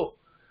it so.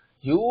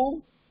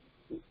 You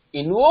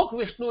invoke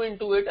Vishnu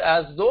into it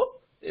as though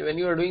when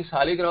you are doing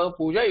Saligrama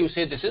Puja, you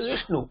say this is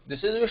Vishnu,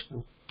 this is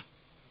Vishnu.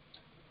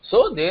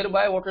 So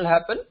thereby what will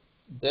happen?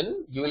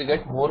 Then you will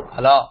get more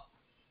phala.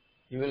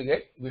 You will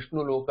get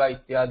Vishnu Loka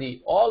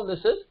Ityadi. All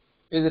this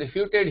is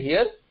refuted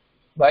here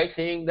by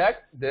saying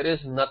that there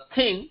is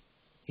nothing.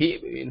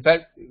 In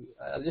fact,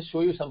 I'll just show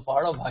you some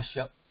part of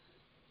Bhashya.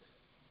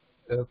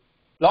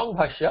 Long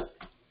Bhashya.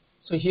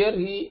 So here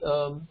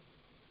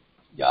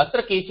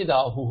Atra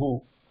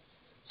Kechidahuhu.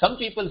 Some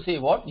people say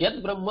what?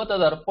 Yad Brahma tad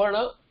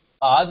arpana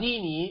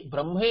adini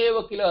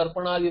brahmeva kila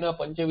arpanadina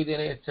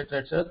panchavidena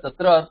etc.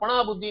 Tatra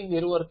arpana buddhi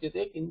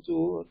nirvartyate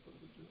kinchu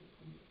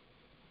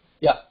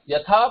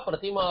yatha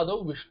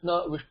pratimado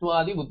Vishnu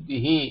adi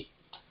buddhihi.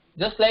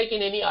 Just like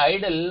in any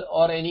idol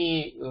or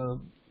any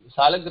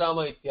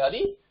Salagrama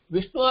ityadi,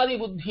 Vishnu adi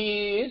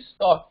buddhi is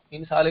taught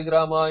in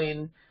Salagrama,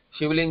 in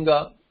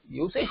Shivlinga.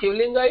 You say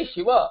Shivlinga is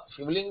Shiva.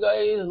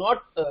 Shivlinga is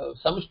not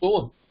some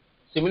stone.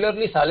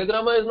 Similarly,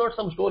 Saligrama is not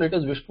some stone, it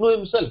is Vishnu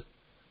himself.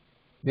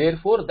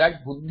 Therefore,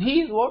 that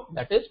buddhi is what?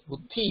 That is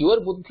buddhi, your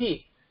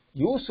buddhi.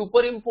 You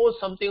superimpose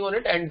something on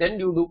it and then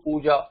you do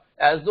puja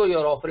as though you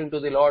are offering to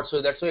the Lord.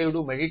 So that's why you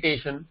do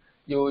meditation,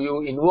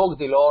 you invoke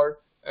the Lord,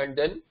 and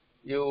then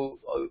you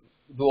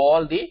do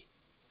all the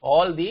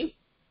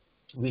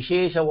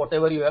Vishesha,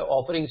 whatever you have,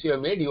 offerings you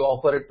have made, you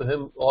offer it to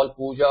him, all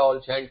puja, all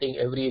chanting,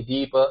 every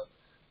deepa,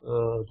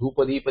 dhupa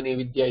deepa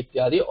nevidya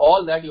ityadi,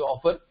 all that you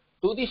offer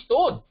to the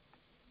stone.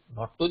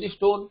 Not to the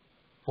stone.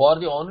 For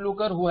the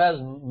onlooker who has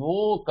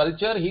no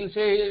culture, he will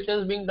say it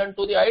is being done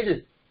to the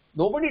idol.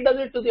 Nobody does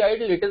it to the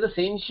idol. It is a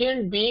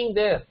sentient being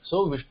there.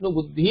 So Vishnu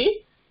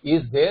Buddhi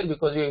is there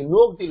because you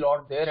invoke the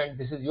Lord there, and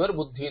this is your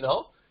Buddhi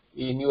now.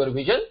 In your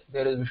vision,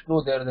 there is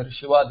Vishnu there is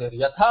Shiva there.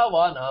 Yatha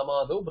va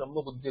namado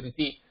Brahma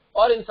Buddhiriti.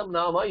 Or in some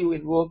nama you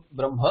invoke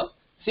Brahma.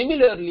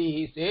 Similarly,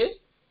 he says,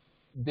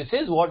 this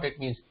is what it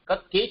means.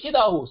 Kat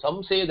kechidahu.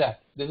 Some say that.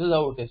 This is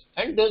how it is.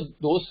 And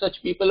those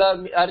such people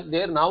are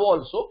there now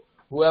also,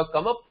 who have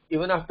come up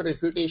even after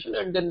refutation,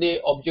 and then they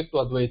object to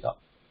Advaita.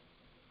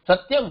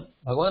 Satyam.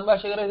 Bhagavan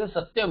Bhashyakara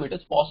says Satyam. It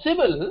is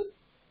possible.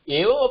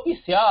 Eva api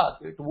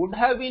syat. It would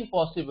have been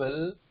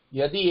possible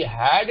Yadi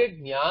had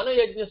it jnana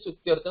yajna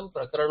sutyartam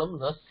prakaranam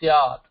na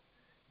syat.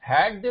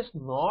 Had this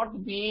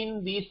not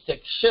been the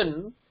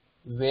section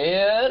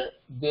where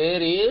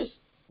there is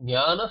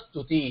jnana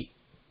stuti,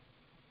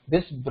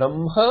 this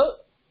brahmarpanam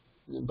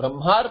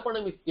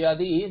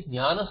ityadi is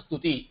jnana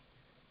stuti.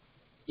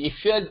 If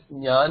a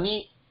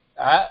jnani,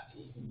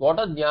 what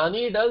a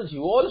jnani does,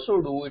 you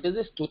also do. It is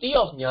a stuti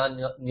of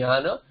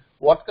jnana.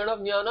 What kind of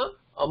jnana?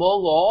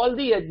 Among all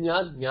the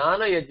yajnas,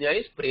 jnana yajna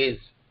is praise.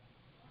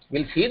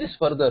 We'll see this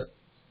further.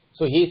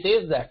 So he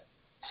says that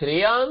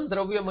Shreyan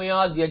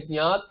Dravyamayad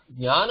Yajnat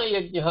Jnana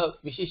Yajna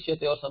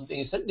Vishishyate or something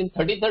is said in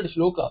 33rd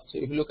shloka. So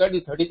if you look at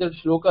the 33rd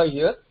shloka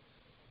here,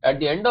 at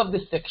the end of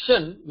this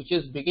section, which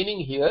is beginning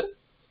here,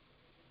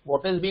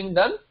 what is being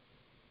done?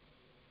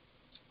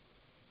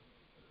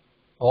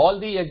 All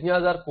the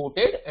yajnas are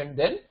quoted, and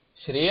then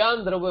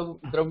Shreyan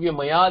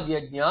Dravyamayad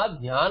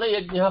Yajnat Jnana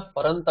Yajna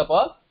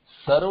Parantapa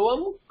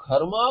Sarvam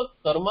Karma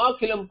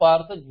Khilam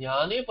Partha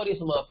Jnane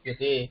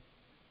Parismapyate.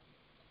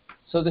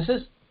 So this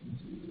is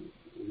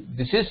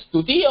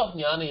stuti of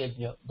jnana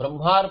yajna,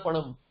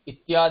 brahmarpanam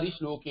ityadi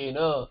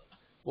shlokena.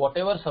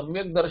 Whatever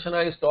samyak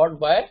darshana is taught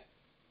by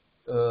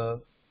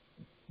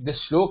this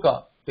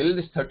shloka till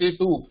this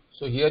 32.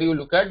 So here you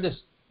look at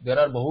this. There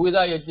are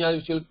bahuvida yajnas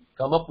which will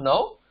come up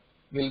now.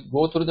 We'll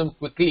go through them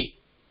quickly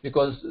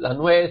because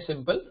anvaya is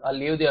simple. I'll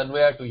leave the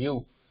anvaya to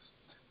you.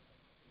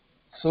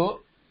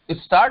 So it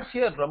starts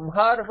here.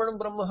 Brahmarpanam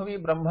brahmahavi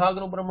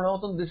brahmagnu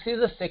brahmanahutam. This is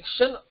a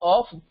section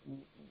of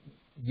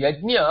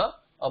yajna.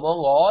 Among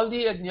all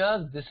the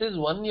yajnas, this is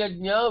one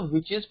yajna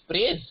which is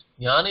praise,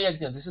 jnana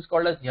yajna. This is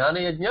called as jnana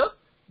yajna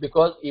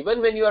because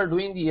even when you are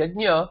doing the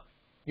yajna,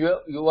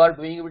 you are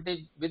doing it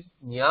with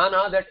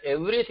jnana that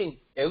everything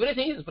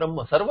is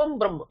Brahma, sarvam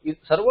Brahma,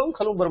 sarvam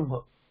khalu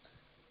Brahma,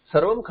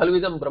 sarvam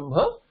khalvidam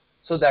Brahma.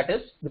 So that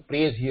is the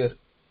praise here,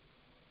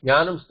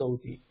 jnanam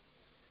stauti.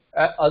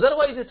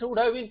 Otherwise it would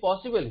have been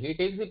possible. He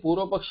takes the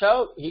Purva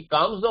Paksha, he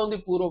calms down the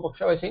Purva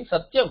Paksha by saying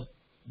Satyam,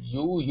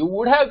 you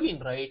would have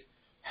been right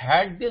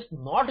had this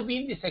not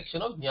been the section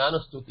of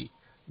Jnana Stuti.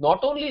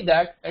 Not only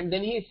that, and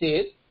then he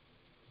says,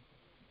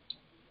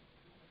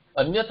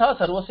 Anyatha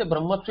sarvasya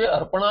brahmatve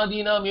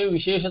arpanadinam eva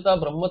visheshata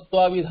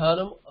brahmatva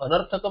vidhanam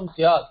anarthakam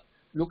syat.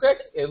 Look at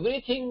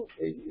everything,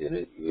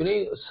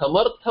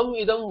 samartham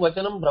idam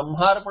vachanam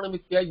brahmarpanam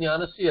itya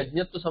jnanasya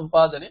yajnatva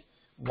sampadane.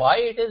 Why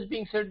it is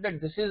being said that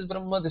this is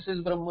Brahma, this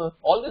is Brahma?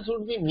 All this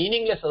would be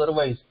meaningless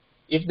otherwise,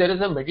 if there is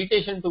a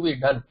meditation to be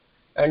done.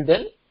 And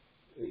then,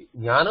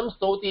 Jnanam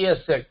Stauti has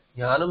said,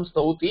 Jnanam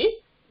Stauti,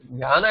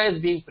 Jnana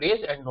is being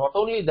praised, and not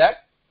only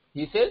that,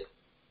 he says,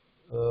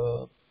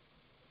 Nacha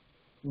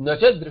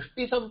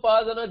Drishti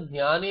Sampadana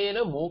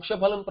Jnanena Moksha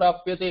Phalam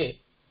Prapyate.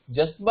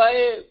 Just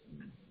by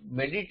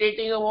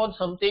meditating about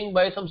something,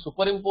 by some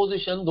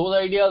superimposition, those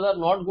ideas are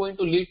not going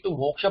to lead to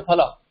Moksha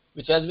Phala,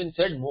 which has been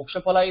said,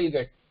 Moksha Phala you will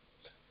get.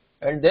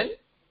 And then,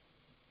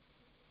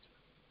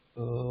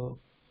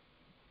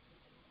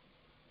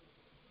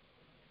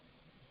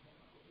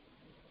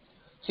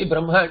 see,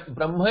 Brahma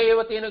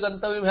eva tena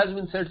gantavim has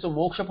been said, so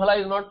moksha phala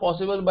is not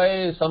possible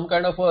by some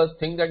kind of a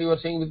thing that you are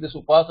saying with this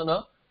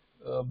upasana.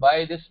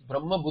 By this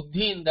Brahma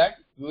buddhi in that,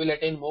 you will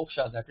attain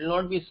moksha. That will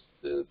not be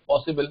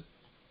possible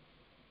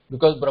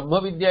because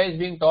Brahma Vidya is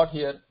being taught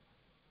here.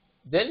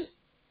 Then,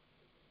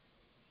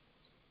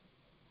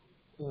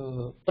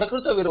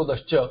 Prakruta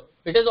Virodascha,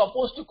 it is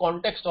opposed to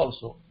context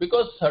also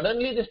because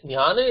suddenly this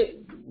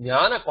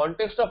jnana,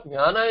 context of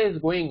jnana is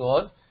going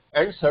on,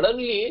 and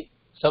suddenly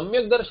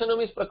Samyak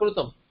Darshanam is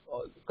Prakrutam.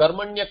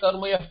 Karmanya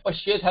Karmayah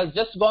Pashyed has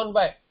just gone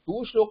by.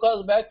 2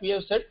 shlokas back we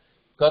have said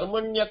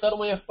Karmanya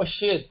Karmayah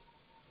Pashyed.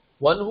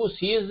 One who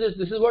sees this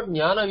is what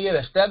jnana. We have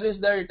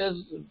established that it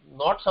is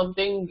not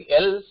something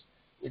else.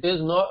 It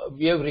is not.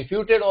 We have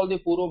refuted all the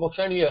Purva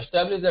Paksha and we have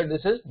established that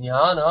this is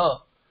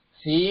jnana.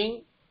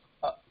 Seeing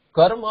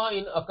karma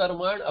in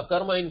akarma and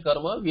akarma in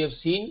karma. We have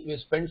seen, we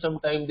have spent some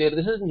time there.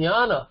 This is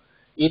jnana.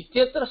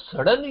 Ityatra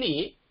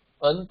suddenly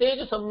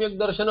Anteja Samyak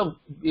Darshanam,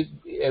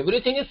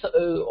 everything is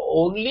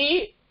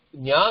only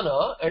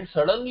jnana, and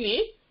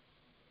suddenly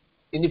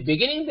in the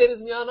beginning there is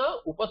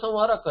jnana,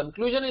 upasamhara,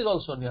 conclusion is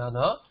also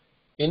jnana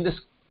in this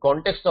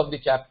context of the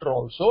chapter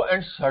also,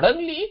 and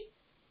suddenly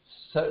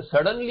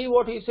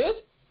what he says,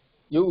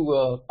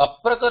 you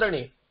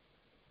aprakarane,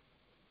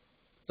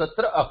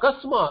 tatra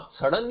akasma,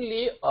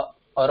 suddenly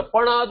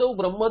arpanado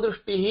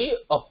brahmadrishtihi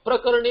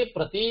aprakarane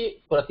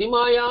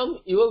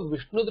pratimayam eva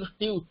vishnu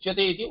drishti uchyate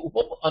iti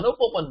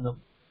anupapannam.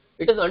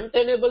 It is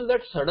untenable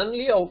that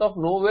suddenly out of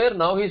nowhere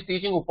now he is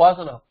teaching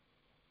upasana.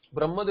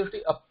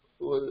 Brahmadrishti,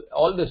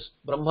 all this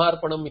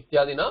brahmarpanam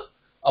ityadina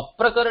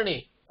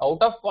aprakarane,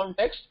 out of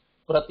context,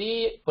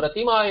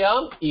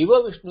 pratimayam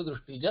eva vishnu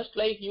drishti. Just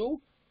like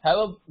you have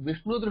a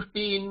vishnu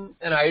drishti in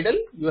an idol,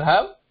 you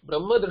have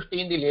brahma drishti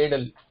in the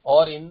ladle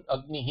or in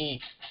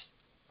agnihi,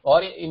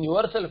 or in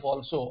yourself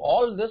also.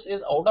 All this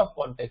is out of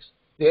context.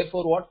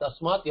 Therefore, what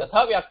tasmat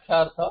yatha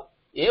vyakhyartha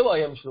eva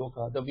ayam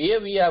shloka. The way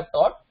we have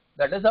taught,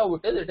 that is how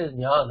it is. It is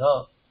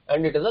jnana,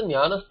 and it is a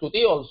jnana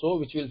stuti also,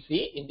 which we will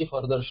see in the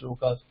further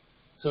shlokas.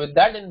 So with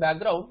that in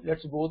background,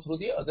 let's go through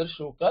the other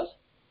shlokas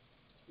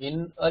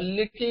in a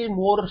little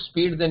more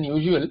speed than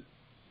usual,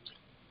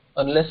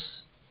 unless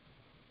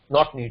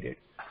not needed.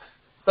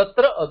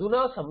 तत्र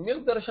अधुना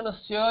सम्यक्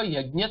दर्शनस्य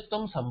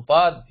यज्ञत्वं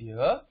सम्पाद्य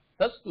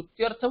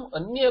तत्स्तुत्यर्थम्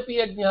अन्ये अपि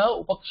यज्ञाः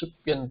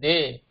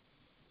उपक्षिप्यन्ते.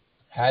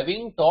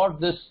 Having taught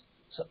this,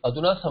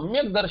 अधुना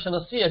सम्यक्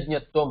दर्शनस्य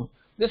यज्ञत्वं,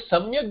 this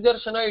सम्यक्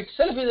darshana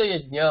itself is a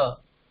yajna.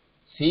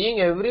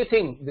 Seeing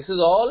everything, this is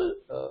all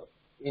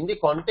in the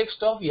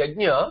context of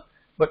yajna,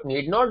 but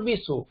need not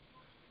be so.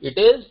 It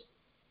is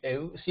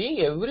seeing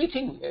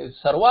everything,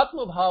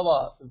 sarvatma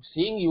bhava,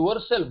 seeing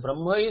yourself.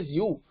 Brahma is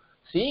you,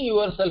 seeing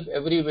yourself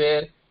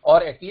everywhere,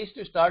 or at least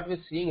to start with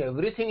seeing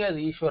everything as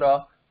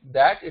Ishvara,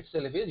 that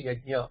itself is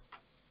yajna.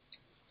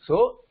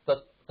 So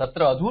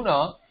tatra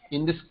adhuna,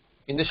 in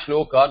this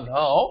shloka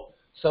now,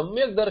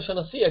 samyak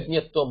darshanasya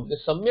yajñatvam, the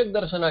samyak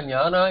darshana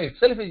jnana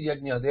itself is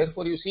yajna.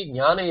 Therefore you see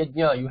jnana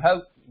yajna, you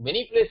have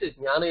many places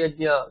jnana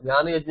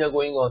yajna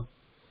going on.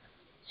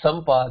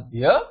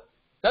 Sampadya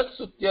tat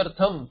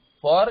sutyartham,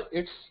 for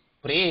its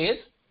praise,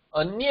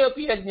 anya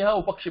api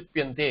yajna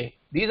upakshipyante.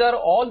 These are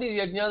all these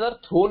yajnas are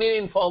thrown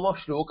in form of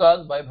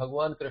shlokas by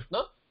Bhagavan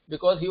Krishna,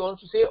 because he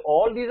wants to say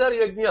all these are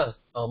yajnas.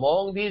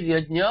 Among these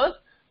yajnas,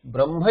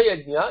 Brahma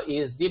yajna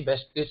is the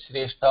best, is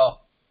Shrestha.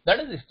 That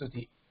is the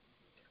stuti.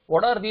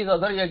 What are these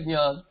other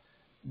yajnas?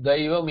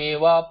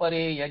 Daivameva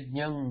pare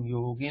yajñam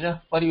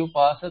yoginah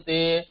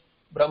paryupasate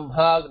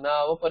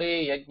brahmagnava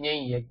pare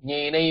yajñai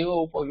yajñenaiva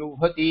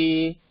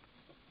upayubhati.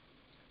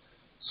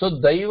 So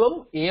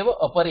daivam eva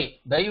apare,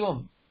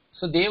 daivam,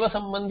 so deva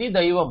sambandhi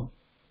daivam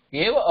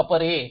eva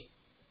apare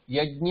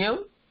yajñam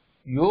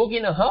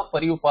yoginah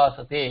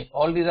paryupasate.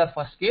 All these are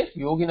first case.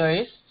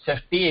 Yogina is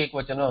shashti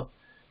ekvachana.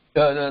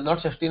 Not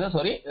shashtina,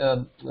 sorry,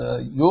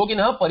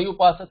 yogina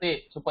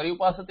paryupasate. So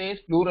paryupasate is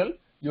plural,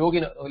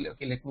 yogina,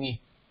 okay, let me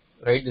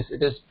write this.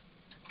 It is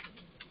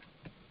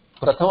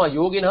prathama,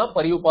 yogina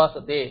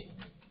paryupasate.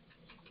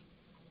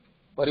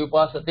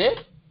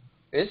 Paryupasate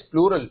is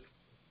plural.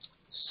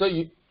 So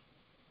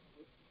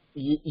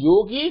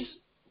yogis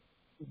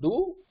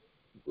do,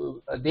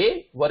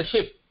 they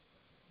worship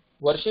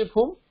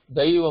whom?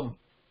 Daivam.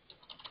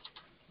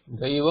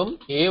 Daivam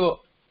eva.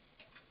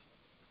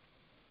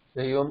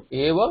 Daivam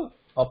eva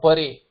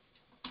apare.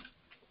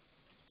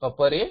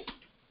 Apare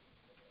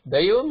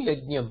daivam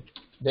yajñam.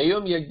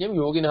 Daivam yajñam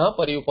yoginah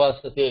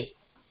paryupasate.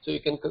 So you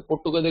can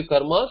put together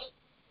karmas.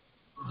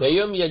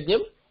 Daivam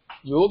yajñam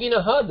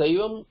yoginah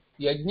daivam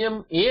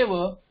yajñam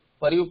eva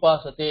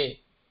paryupasate.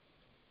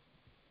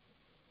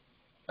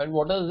 And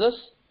what is this?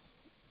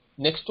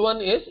 Next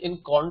one is in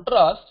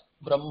contrast,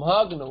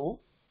 brahmagnu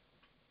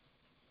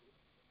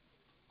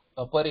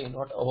apare,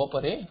 not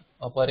avapare,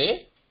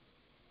 apare.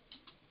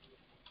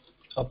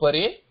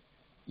 Apare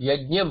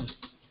yajñam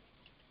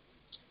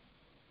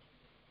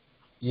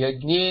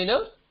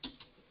yajñena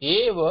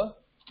eva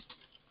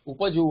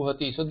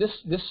upajuhati. So this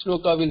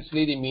shloka will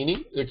see the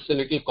meaning. It's a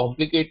little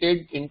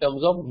complicated in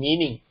terms of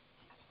meaning.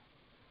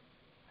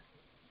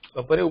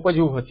 Apare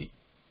upajuhati.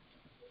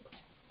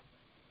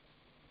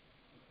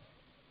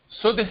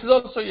 So this is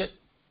also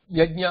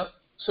yajna.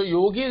 So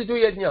yogis do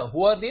yajna.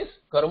 Who are these?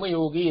 Karma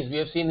yogis. We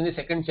have seen in the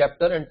second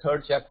chapter and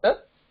third chapter.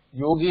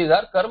 Yogis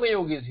are karma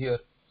yogis here.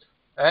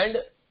 And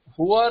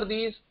who are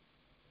these?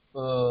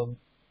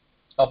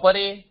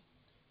 Apare.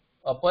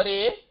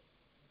 Apare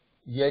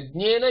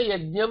yajñena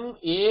yajñam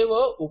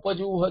eva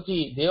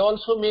upajuhati. They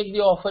also make the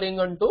offering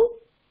unto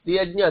the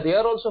yajna. They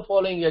are also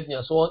following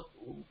yajna. So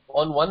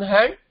on one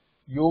hand,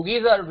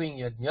 yogis are doing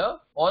yajna.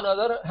 On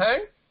other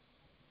hand,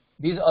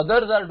 these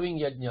others are doing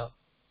yajna.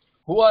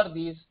 Who are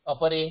these?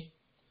 Apare.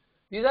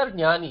 These are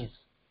jnanis.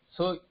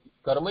 So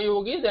karma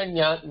yogis and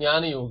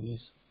jnana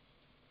yogis.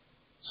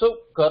 So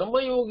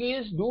karma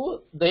yogis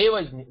do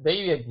daiva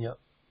yajna,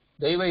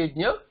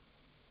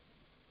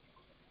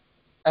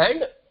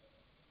 and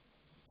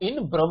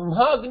in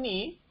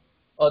Brahmagni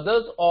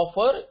others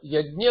offer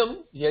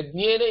yajñam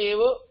yajñena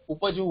eva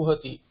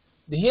upajuhati.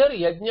 Here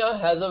yajna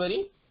has a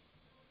very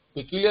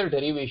peculiar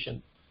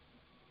derivation.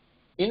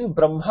 In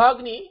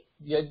Brahmagni,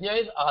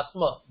 yajna is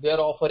atma. They are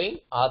offering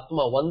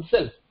atma,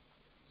 oneself.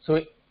 So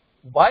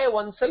why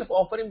oneself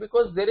offering?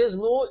 Because there is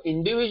no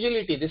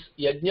individuality. This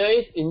yajna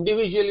is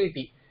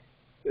individuality,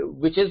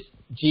 which is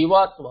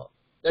jivatma.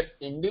 That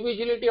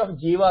individuality of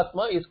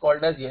jivatma is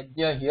called as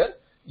yajna here.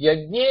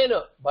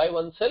 Yajnena, by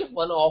oneself,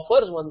 one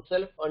offers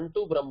oneself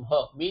unto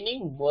Brahma,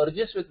 meaning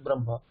merges with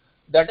Brahma.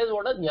 That is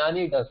what a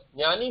jnani does.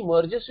 Jnani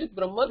merges with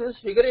Brahma. This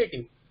is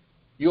figurative.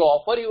 You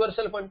offer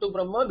yourself unto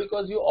Brahma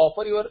because you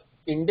offer your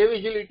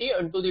individuality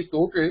unto the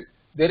total.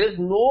 There is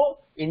no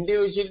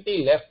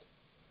individuality left.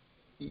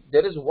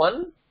 There is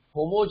one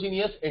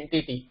homogeneous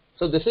entity.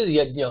 So this is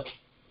yajna.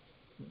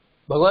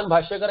 Bhagavan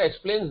Bhashyakara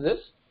explains this.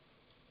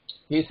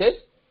 He says,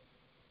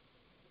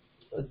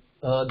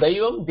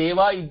 Daivam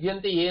deva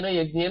ijyante yena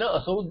yajnena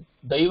asau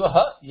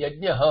daivaha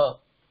yajnaha.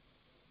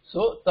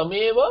 So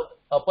tameva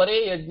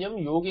apare yajñam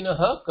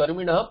yoginaha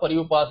karminaha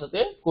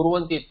paryupasate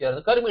kurvanti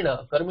ityartha.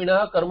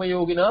 Karminaha karma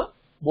yoginaha,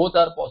 both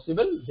are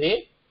possible.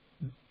 They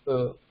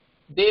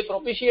they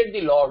propitiate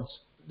the lords,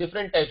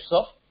 different types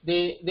of,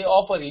 they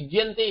offer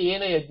yajyante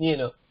yena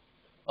yajnena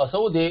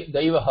asau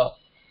daivah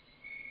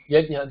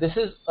yajna. This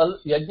is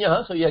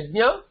yajna. So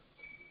yajna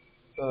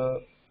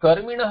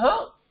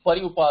karminah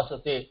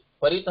pariupasate,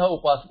 paritah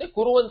upasate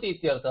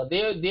kurvanti ityartha.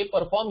 They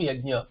perform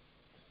yajna.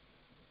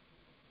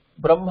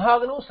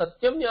 Brahmagnu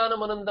satyam jnanam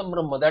anandam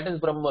brahma, that is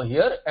Brahma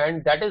here,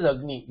 and that is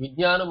Agni.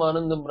 Vijnanam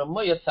anandam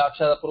brahma yat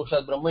sakshat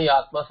purushat brahma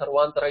ya atma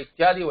sarvantara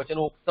ityadi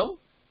vachanoktam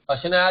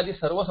ashanayadi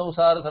sarva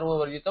samsara dharma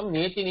varjitam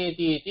neti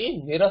neti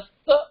iti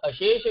nirasta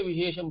ashesha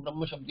vishesham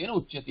brahma shabdena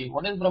uchyati.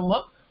 What is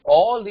Brahma?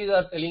 All these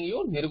are telling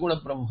you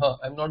nirguna Brahma.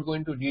 I am not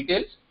going to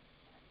details.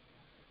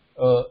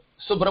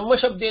 So Brahma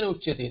shabdena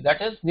uchyati,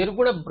 that is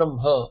nirguna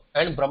Brahma.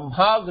 And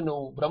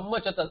Brahmagnu,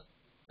 Brahma cha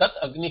tat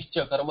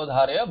agnischa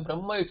karmadharaya,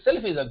 Brahma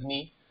itself is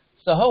Agni.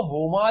 Sah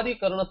homadi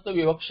karanatva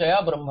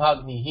vivakshaya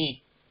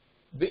brahmagnihi.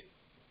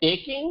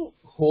 Taking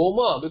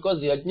homa,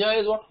 because yajna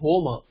is what?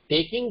 Homa.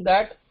 Taking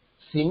that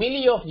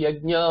simile of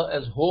yajna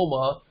as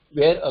homa,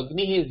 where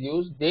Agni is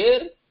used, there,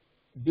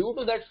 due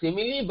to that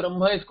simile,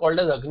 Brahma is called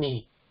as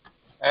Agni.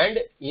 And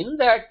in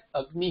that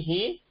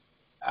Agnihi,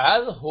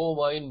 as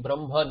homa in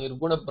Brahma,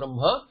 nirguna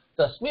Brahma,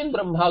 tasmin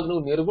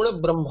brahmagnu nirguna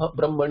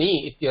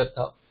brahmani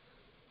ityartha.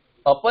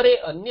 Apare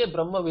anya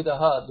brahma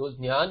vidaha, those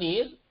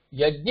jnanis,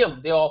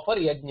 yajnam, they offer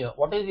yajna.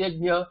 What is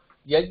yajna?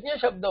 Yajna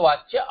shabda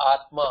vachya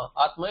atma.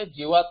 Atma is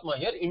jivatma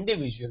here,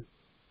 individual.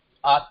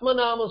 Atma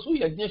namasu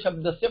yajna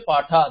shabdasya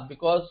pathat,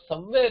 because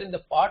somewhere in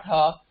the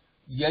patha,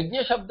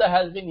 yajna shabda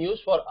has been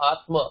used for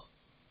atma.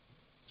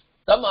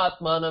 Tam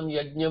atmanam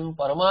yajnam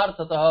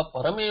paramarthatah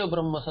parameva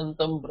brahma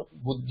santam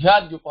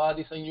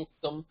buddhyadyupadi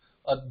sanyuktam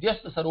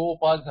adhyasta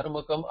sarvopad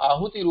dharmakam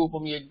ahuti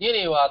rupam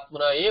yajnaneva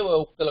atmana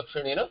eva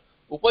uktalakshanena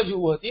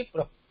upajuhati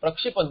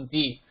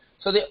prakshipanti.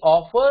 So they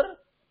offer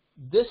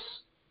this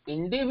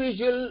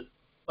individual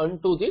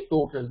unto the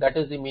total. That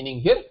is the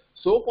meaning here.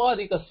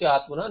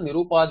 Sopadikasya atmana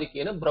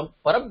nirupadikena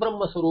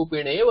parabrahma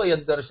sarupena eva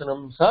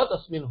yaddarshanam sa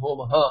tasmin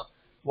homaha.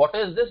 What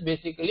is this?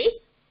 Basically,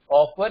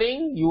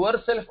 offering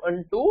yourself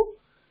unto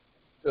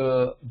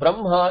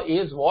Brahma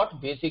is what?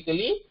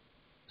 Basically,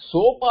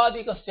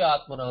 sopadikasya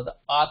atmana, the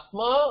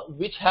atma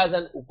which has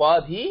an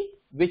upadhi,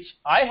 which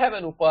I have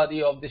an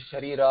upadhi of this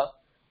sharira,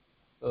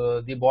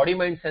 the body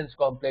mind sense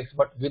complex,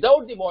 but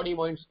without the body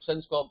mind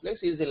sense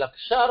complex is the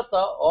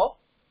lakshartha of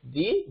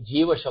the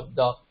jiva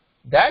shabda.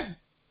 That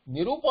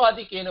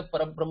nirupadikena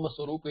parabrahma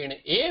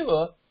sarupena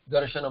eva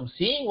darshanam,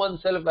 seeing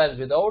oneself as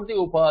without the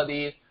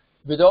upadhis,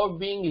 without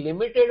being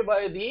limited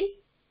by the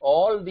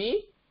all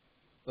the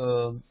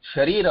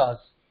shariras,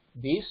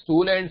 the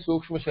sthula and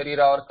sukshma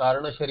sharira or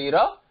karana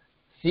sharira,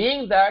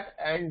 seeing that,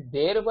 and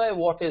thereby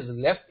what is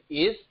left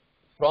is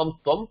from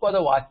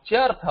tvam-pada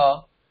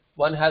vachyartha,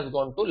 one has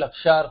gone to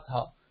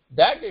lakshartha.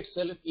 That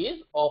itself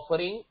is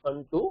offering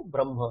unto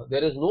Brahma.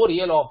 There is no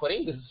real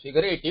offering, this is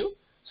figurative.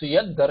 So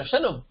yad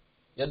darshanam,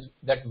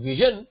 that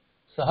vision,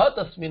 saha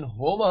tasmin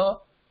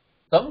homa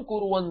tam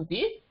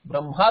kurvanti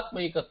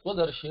brahmatmaikatva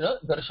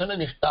darshana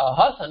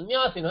nishtaha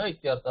sanyasina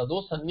ityartha.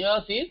 Those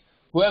sannyasis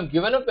who have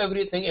given up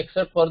everything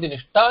except for the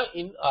nishtha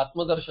in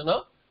atma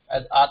darshana,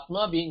 as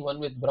atma being one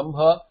with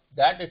Brahma,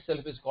 that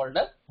itself is called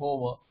as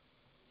homa.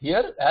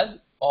 Here as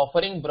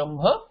offering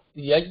Brahma,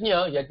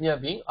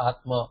 yajna being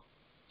atma.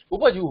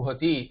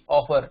 Upajuhati,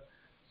 offer.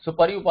 So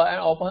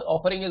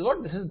offering is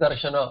what? This is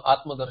darshana,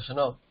 atma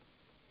darshana.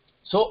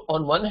 So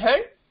on one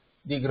hand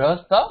the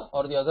grahastha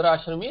or the other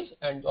ashramis,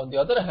 and on the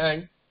other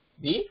hand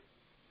the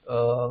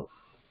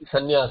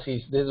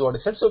sannyasis. This is what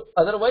is said. So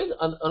otherwise,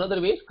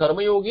 another way is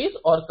karma yogis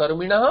or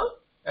karminaha,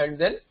 and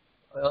then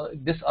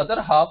this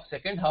other half,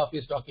 second half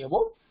is talking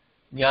about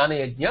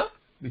jnana yajna,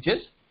 which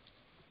is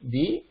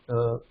the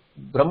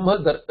atma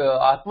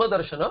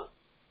darshana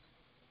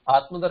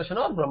or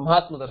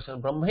brahmatma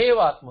darshana,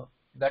 brahmeva atma,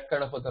 that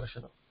kind of a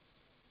darshana.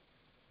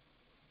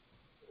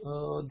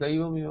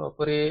 Daivam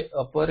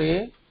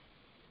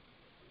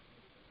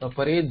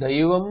apare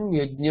daivam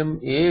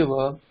yajnam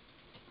eva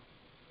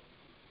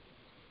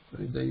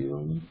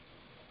daivam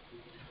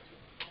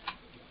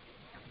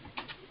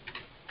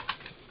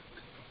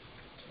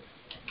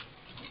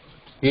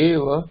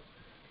eva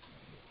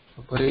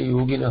apare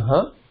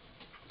yoginaha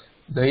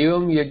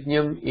daivam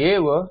yajnam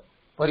eva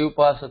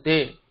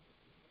pariupasate,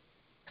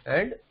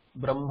 and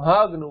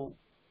brahmagnu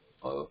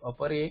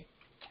apare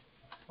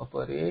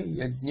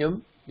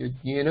yajnam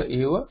yajnena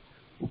eva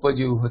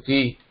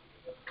upajuhati.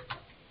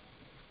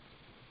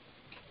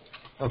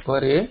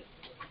 Apare,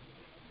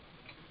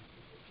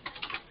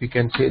 we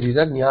can say these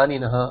are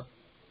jnaninaha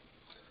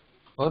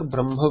or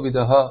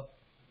brahmavidaha.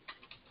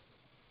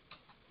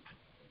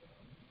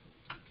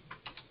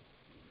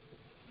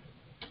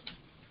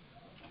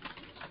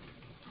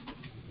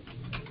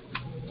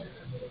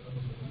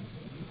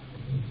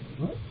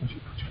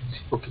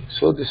 Okay,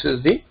 so this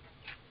is the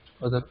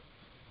other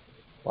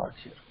part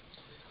here.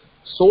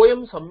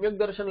 Soyam samyak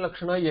darshan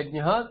lakshana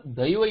yajnaha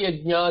daiva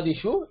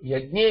yajnadishu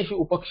yajneshu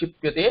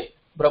upakshipyate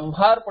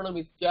brahmarpanam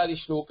ityadi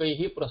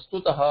shlokaihi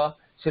prastutaha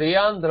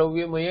shreyan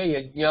dravyamaya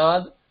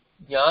yajnad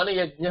jnana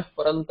yajnah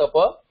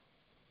parantapa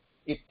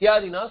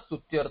ityadina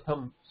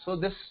stutyartham. So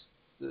this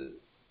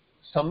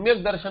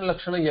Samyak Darshan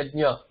Lakshana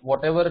Yajna,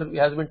 whatever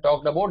has been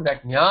talked about,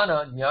 that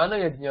Jnana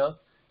Yajna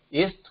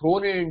is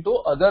thrown into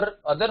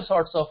other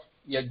sorts of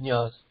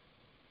Yajnas.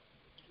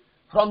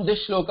 From this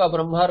shloka,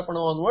 Brahmarpana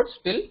onwards,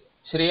 till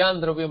Shreyan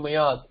Dravya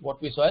Mayad,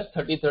 what we saw as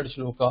 33rd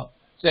shloka.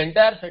 So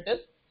entire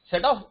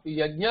set of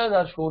Yajnas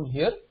are shown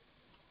here,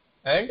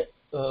 and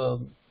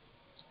to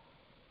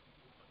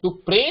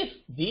praise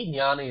the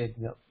Jnana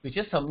Yajna, which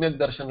is Samyak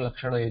Darshan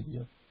Lakshana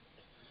Yajna.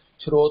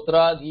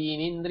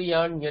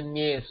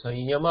 श्रोत्रादीनिन्द्रियाण्यन्ये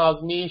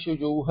संयमाग्निषु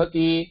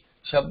जुहति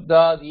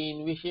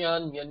शब्दादीन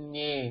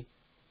विषयान्यन्ये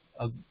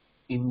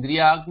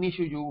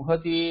इंद्रियाग्निषु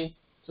जुहति.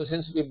 So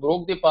since we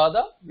broke the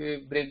pada, we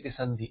break the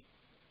sandhi.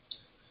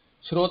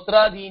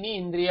 श्रोत्रादीनि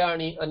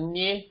इंद्रियाणि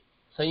अन्ये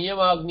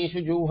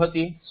संयमाग्निषु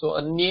जुहति. So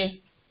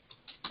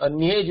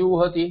अन्ये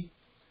जुहति.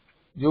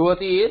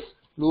 जुहति is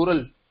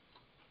plural.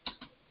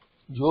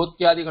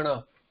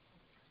 ज्योत्यादिगण.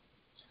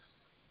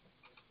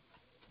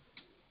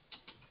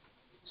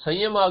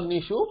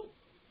 Sanyamagnishu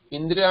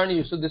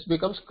Indriyani, so this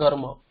becomes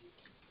karma.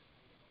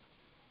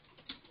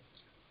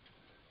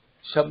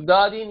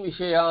 Shabdadin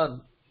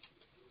Vishayan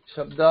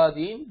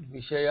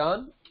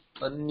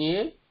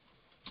Anye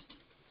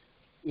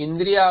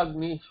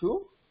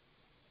Indriyagnishu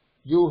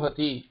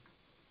Juhati.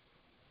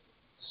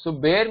 So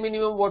bare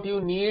minimum what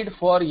you need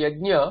for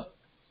yajna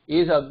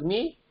is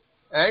Agni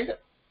and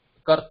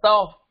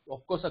Karta.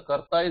 Of course a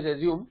Karta is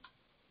assumed.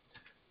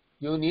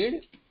 You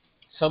need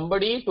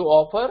somebody to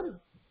offer,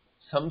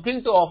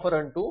 something to offer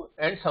unto,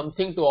 and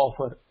something to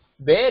offer.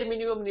 Bare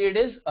minimum need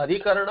is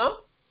Adhikarana,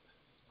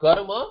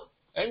 Karma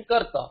and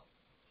Karta.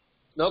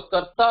 Now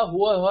Karta,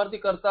 who are the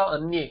Karta?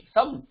 Anye.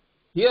 Some.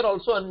 Here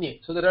also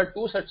Anye. So there are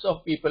two sets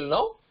of people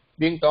now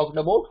being talked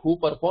about who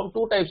perform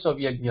two types of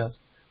yajnas.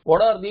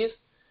 What are these?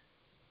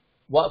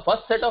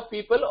 First set of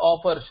people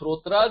offer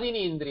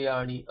Shrotradini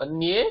Indriyani.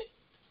 Anye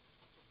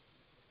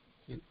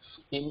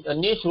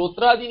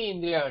Shrotradini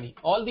Indriyani.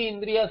 All the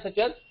Indriyas such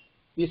as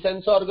the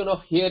sense organ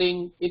of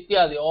hearing,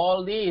 ityadi,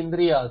 all the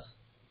indriyas,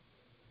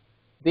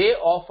 they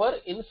offer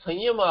in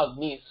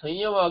Sanyamagni.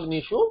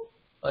 Sanyamagnishu,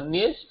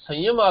 Anye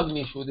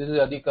Sanyamagnishu, this is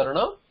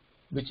Adhikarana,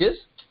 which is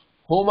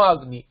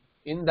Homagni.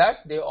 In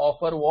that they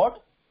offer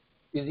what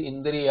is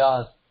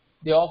indriyas.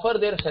 They offer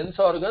their sense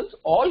organs,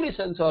 all the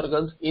sense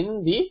organs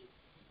in the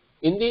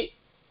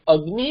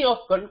Agni of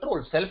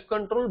control.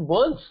 Self-control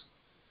burns.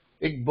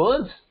 It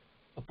burns.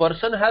 A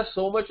person has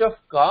so much of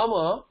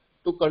kama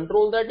to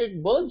control that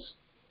it burns.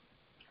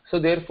 So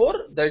therefore,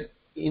 that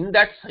in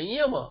that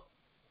sanyama,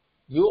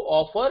 you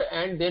offer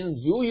and then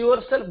you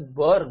yourself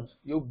burn.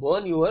 You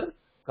burn your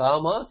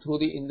kama through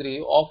the indriya.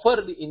 You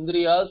offer the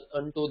indriyas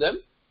unto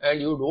them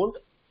and you don't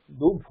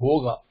do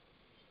bhoga.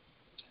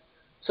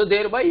 So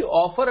thereby you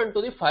offer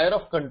unto the fire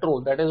of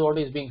control. That is what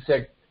is being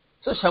said.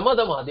 So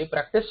shamadama, they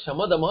practice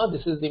shamadama.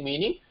 This is the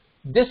meaning.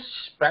 This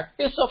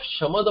practice of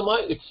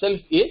shamadama itself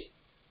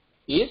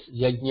is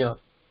yajna.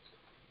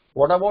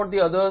 What about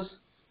the others?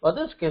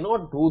 Others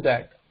cannot do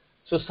that.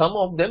 So some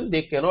of them,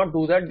 they cannot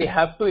do that. They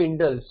have to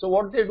indulge. So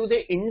what they do?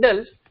 They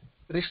indulge,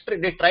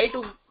 restrain. They try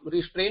to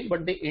restrain,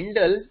 but they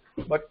indulge.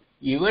 But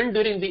even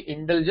during the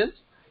indulgence,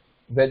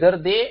 whether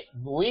they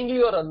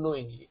knowingly or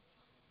unknowingly,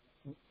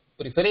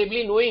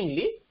 preferably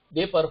knowingly,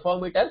 they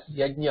perform it as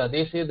yajna.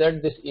 They say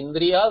that this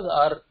indriyas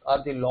are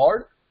the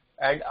Lord,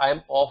 and I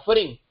am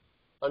offering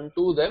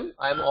unto them,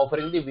 I am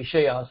offering the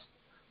vishayas.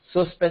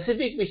 So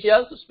specific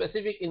vishayas to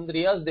specific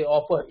indriyas they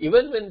offer,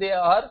 even when they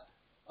are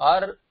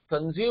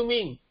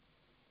consuming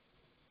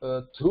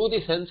through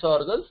the sense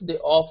organs, they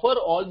offer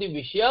all the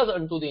vishayas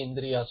unto the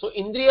indriyas. So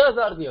indriyas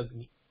are the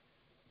Agni.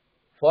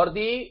 For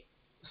the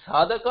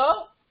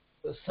sadhaka,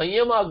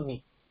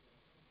 Sanyamagni,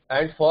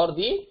 and for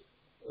the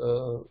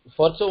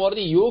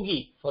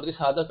yogi, for the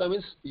sadhaka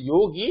means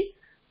yogi,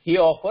 he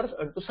offers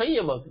unto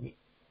Sanyamagni.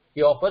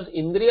 He offers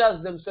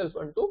indriyas themselves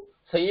unto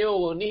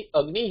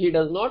Sanyamagni. He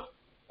does not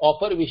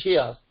offer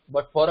vishayas,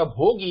 but for a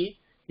bhogi,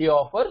 he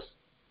offers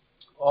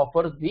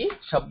the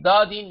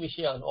Shabdadin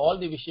Vishayan, all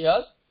the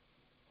vishayas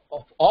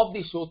of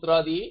the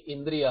Shrotradi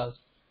Indriyas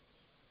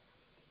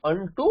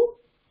unto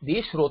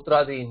the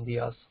Shrotradi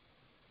Indriyas.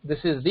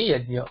 This is the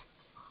yajna.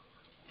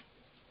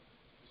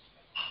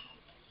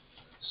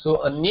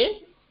 So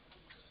Anye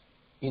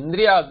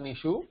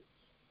Indriyagnishu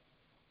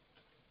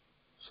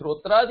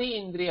Shrotradi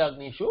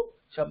Indriyagnishu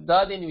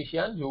Shabdadin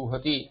Vishayan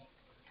Juhati.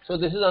 So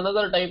this is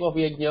another type of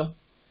yajna.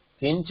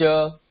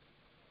 Kincha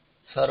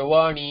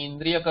Sarvani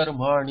Indriya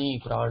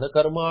Karmani Prana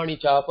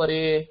Karmani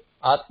Chapare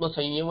Atma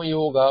Sanyama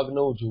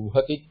Yogagno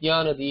Juhati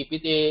Jnana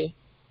Deepite.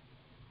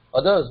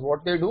 Others,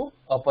 what they do?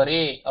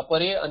 Apare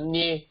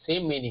Anye,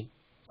 same meaning.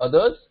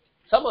 Others,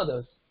 some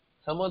others,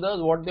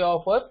 what they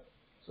offer?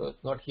 So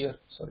not here,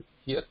 sorry,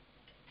 here.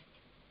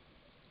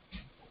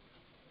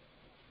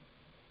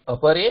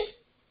 Aparecha,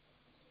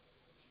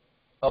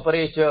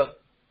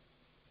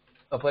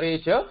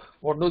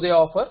 what do they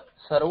offer?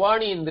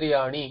 Sarvani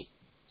Indriyani.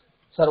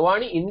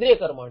 Sarvani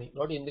Indriya Karmani,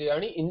 not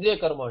Indriyani,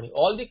 Indriya Karmani.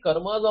 All the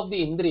karmas of the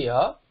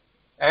Indriya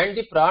and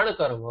the Prana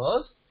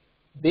karmas,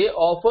 they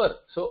offer.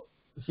 So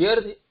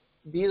here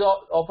these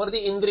offer the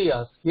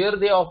indriyas, here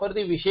they offer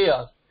the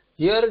vishayas,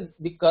 here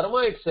the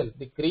karma itself,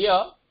 the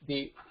kriya,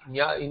 the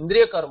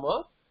indriya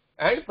karma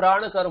and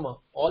prana karma,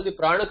 all the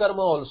prana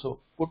karma also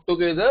put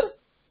together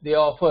they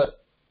offer,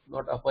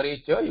 not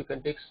aparecha, you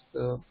can take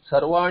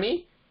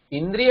sarvani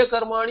indriya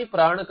karmani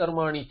prana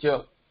karmani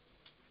cha.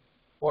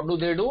 What do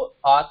they do?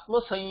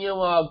 Atma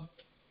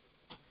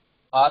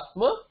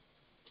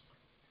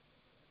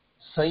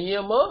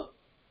sanyama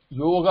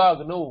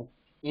yogagno,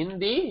 in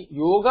the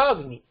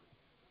yogagni,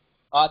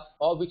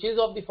 which is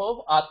of the form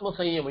of atma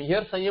sanyama.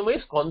 Here sanyama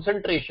is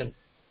concentration.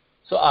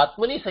 So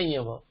atmani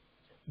sanyama.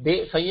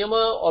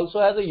 Sanyama also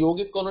has a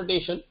yogic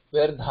connotation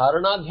where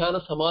dharana,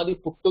 dhyana, samadhi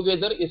put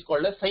together is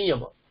called as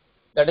sanyama.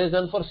 That is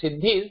done for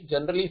siddhis,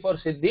 generally for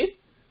siddhis,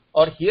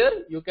 or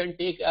here you can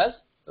take as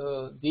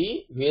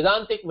the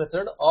Vedantic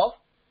method of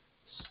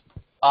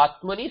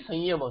atmani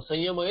sanyama.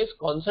 Sanyama is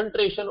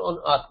concentration on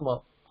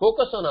atma,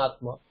 focus on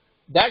atma.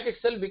 That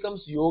itself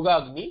becomes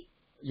yoga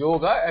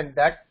and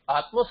that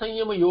atma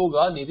sanyama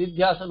yoga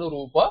nididhyasana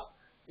rupa,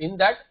 in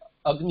that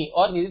agni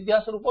or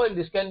nididhyasana rupa,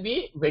 this can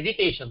be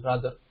meditation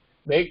rather.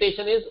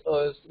 Meditation is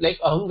like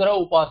ahangra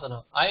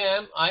upasana. I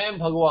am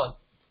Bhagavan.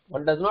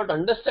 One does not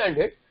understand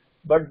it,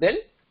 but then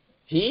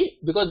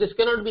because this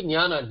cannot be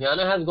jnana.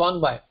 Jnana has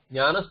gone by.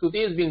 Jnana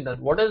stuti is being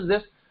done. What is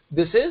this?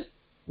 This is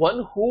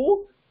one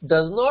who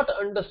does not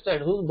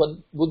understand, whose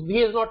buddhi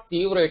is not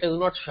tivra, it is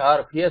not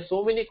sharp. He has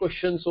so many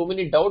questions, so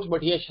many doubts,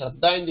 but he has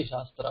shraddha in the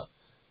shastra.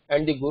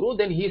 And the Guru,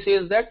 then he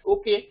says that,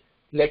 okay,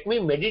 let me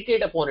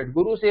meditate upon it.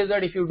 Guru says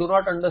that if you do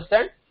not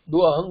understand, do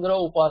ahangra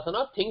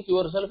upasana, think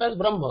yourself as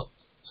Brahma.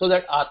 So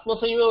that Atma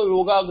Sanyama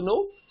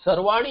Yogagno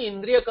Sarvani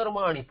Indriya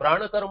Karmani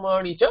Prana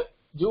Karmani Cha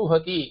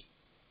Juhati.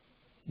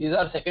 These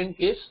are second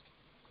cases,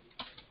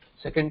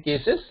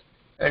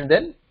 and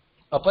then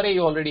Apare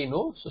you already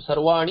know. So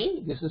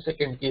Sarvani, this is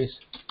second case.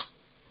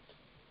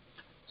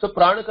 So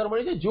Prana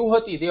Karmani Cha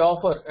Juhati they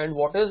offer, and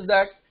what is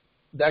that?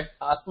 That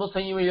Atma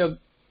Sanyama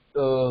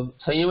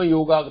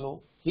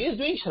Yogagno. He is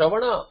doing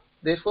Shravana,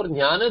 therefore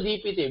Jnana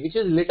Deepite, which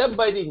is lit up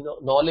by the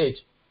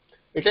knowledge.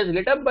 It is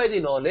lit up by the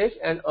knowledge,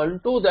 and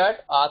unto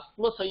that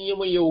Atma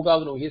Sanyama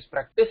Yogagno, he is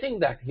practicing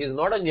that. He is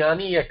not a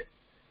jnani yet.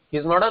 He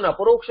is not an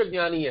aparoksha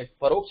jnani yet.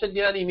 Paroksha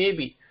jnani may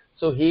be.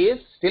 So he is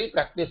still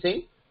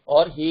practicing,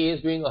 or he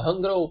is doing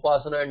ahangra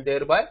upasana and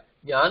thereby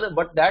jnana,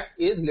 but that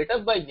is lit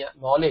up by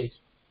knowledge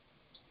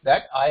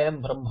that I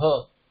am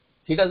Brahma.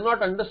 He does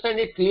not understand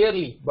it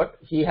clearly, but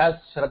he has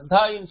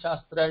shraddha in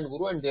Shastra and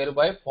Guru, and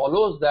thereby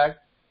follows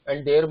that,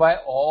 and thereby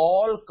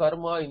all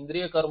karma,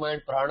 indriya karma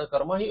and prana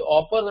karma, he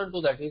offers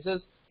unto that. He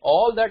says,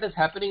 all that is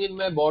happening in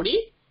my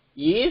body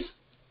is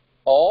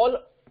all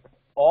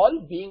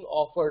being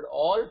offered,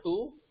 all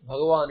to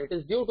Bhagavan. It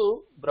is due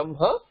to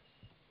Brahma,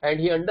 and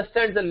he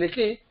understands a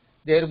little,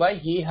 thereby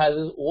he has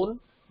his own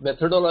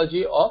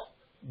methodology of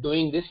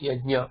doing this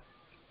yajna.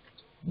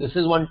 This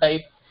is one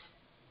type.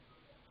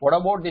 What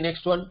about the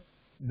next one?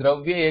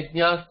 Dravya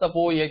yajnas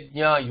tapo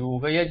yajna,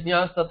 yoga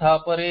yajnas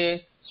tatha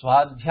pare,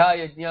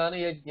 swadhyaya jnana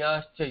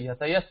yajnascha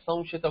yatayas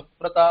samshita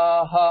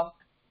prataha.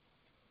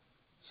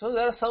 So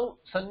there are some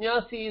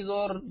sannyasis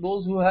or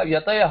those who have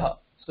yatayaha,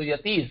 so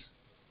yatis,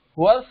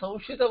 who are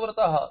samshita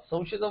vrataha.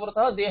 Samshita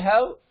vrataha,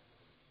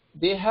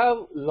 they have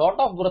lot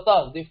of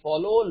vratas, they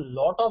follow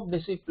lot of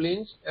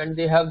disciplines, and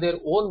they have their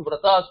own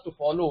vratas to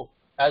follow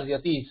as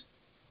yatis.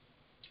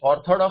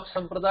 Orthodox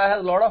sampradaya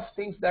has lot of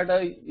things that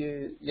a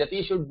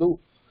yati should do.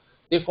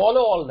 They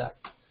follow all that.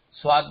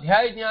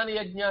 Swadhyaya jnana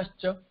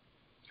yajnascha.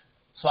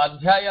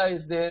 Swadhyaya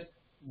is there.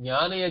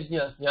 Jnana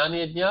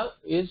yajna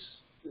is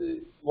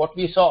what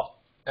we saw.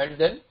 And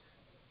then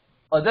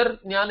other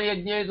jnana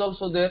yajna is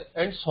also there.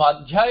 And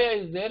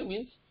swadhyaya is there,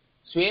 means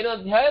svena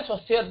adhyaya,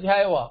 swasya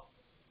adhyaya va.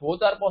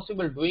 Both are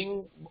possible.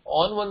 Doing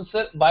on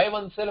oneself, by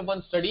oneself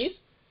one studies,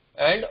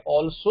 and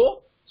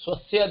also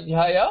swasya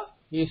adhyaya,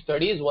 he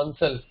studies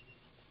oneself.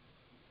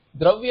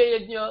 Dravya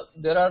yajna,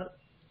 there are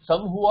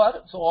some who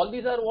are, so all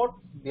these are what?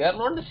 They are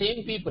not the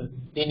same people.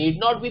 They need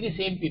not be the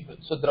same people.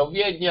 So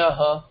dravya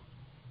yajna,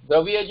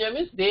 dravya yajna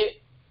means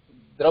they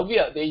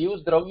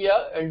use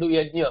dravya and do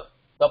yajna.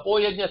 Tapo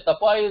yajna,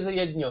 tapa is a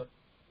yajna.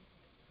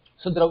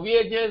 So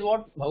dravya yajna is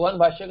what Bhagavan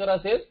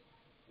Bhashyakara says,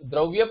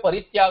 dravya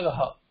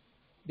parityagaha.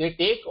 They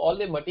take all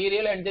the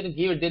material and then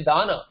give it, they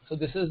dana. So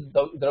this is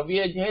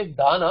dravya yajna is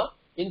dana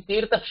in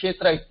tirtha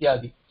kshetra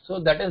ityadi. So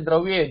that is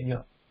dravya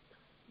yajna.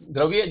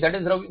 Dravya, that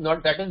is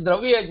dravya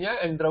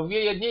yajna, and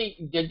dravya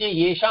yajna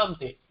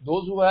yeshamte,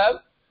 those who have,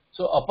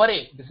 so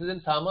apare, this is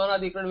in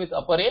samanadhikaran with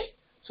apare,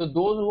 so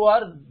those who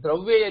are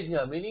dravya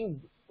yajna,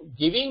 meaning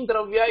giving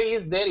dravya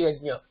is their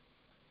yajna,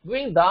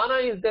 doing dana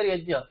is their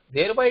yajna,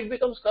 thereby it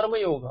becomes karma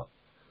yoga.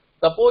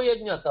 Tapo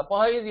yajna,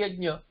 tapaha is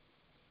yajna,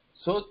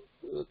 so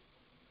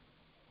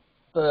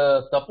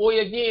tapo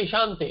yajna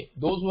yeshante,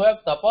 those who have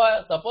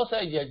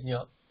tapasa is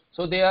yajna,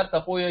 so they are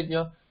tapo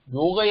yajna.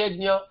 Yoga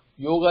yajna,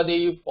 yoga,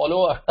 they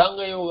follow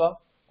Ashtanga yoga.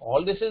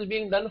 All this is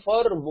being done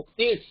for mukti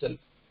itself.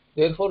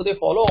 Therefore, they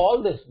follow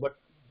all this. But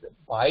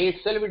by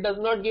itself, it does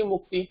not give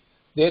mukti.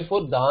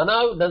 Therefore,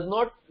 dana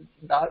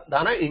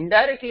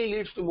indirectly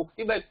leads to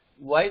mukti by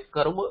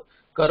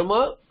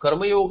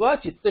karma yoga,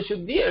 chitta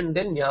shuddhi, and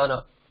then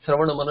jnana,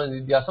 shravana, mana,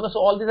 nidhyasana. So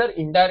all these are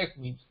indirect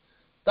means.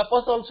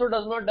 Tapas also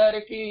does not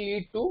directly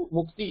lead to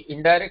mukti.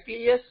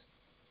 Indirectly, yes.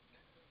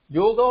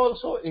 Yoga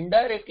also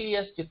indirectly,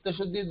 yes, chitta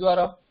shuddhi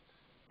dwara.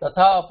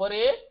 Tatha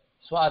apare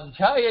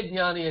swadhyaya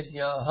jnana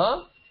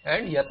yajnaha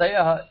and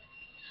yatayah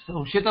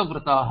samshita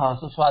vrataha.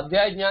 So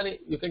swadhyaya jnana,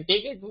 you can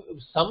take it,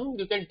 some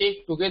you can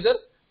take together,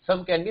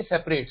 some can be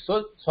separate.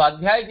 So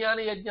swadhyaya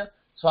jnana yajna,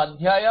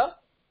 swadhyaya,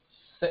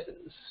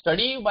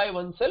 study by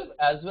oneself,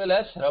 as well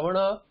as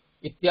shravana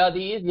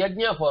ityadi is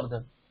yajna for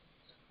them.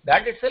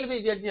 That itself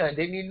is yajna.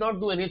 They need not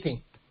do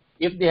anything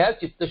if they have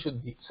chitta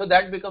shuddhi. So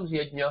that becomes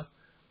yajna.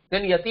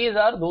 Then yatis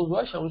are those who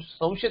are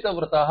samshita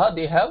vrataha.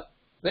 They have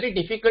very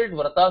difficult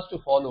vratas to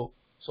follow.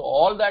 So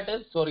all that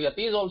is, so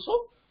yatis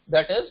also,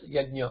 that is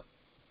yajna.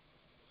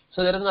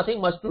 So there is nothing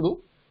much to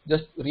do.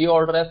 Just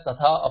reorder as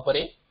tatha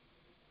apare.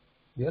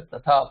 Here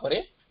tatha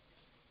apare.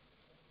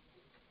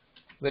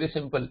 Very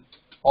simple.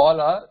 All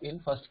are in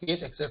first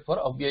case except for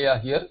avyaya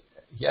here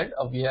and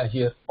avyaya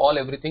here. All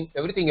everything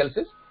else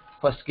is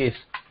first case.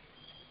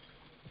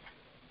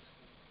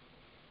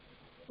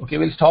 Okay,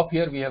 we'll stop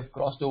here. We have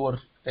crossed over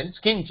 10.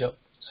 Kincha.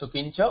 So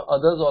kincha,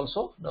 others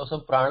also. Now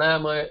some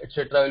pranayama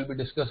etc. will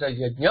be discussed as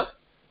yajna.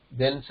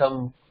 Then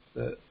some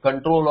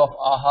control of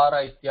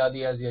ahara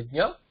ityadi as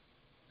yajna.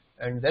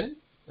 And then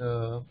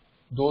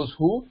those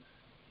who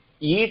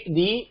eat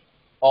the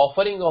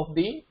offering of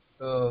the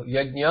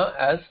yajna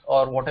as,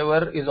 or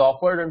whatever is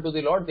offered unto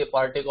the Lord, they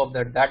partake of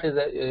that. That is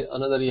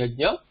another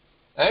yajna.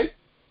 And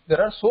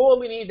there are so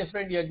many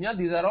different yajna.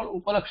 These are all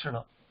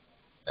upalakshana.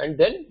 And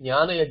then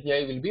jnana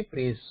yajna will be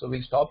praised. So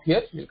we'll stop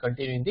here. We'll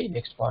continue in the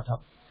next part.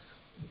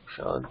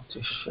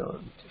 Shanti,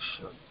 shanti,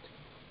 shanti.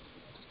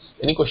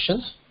 Any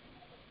questions?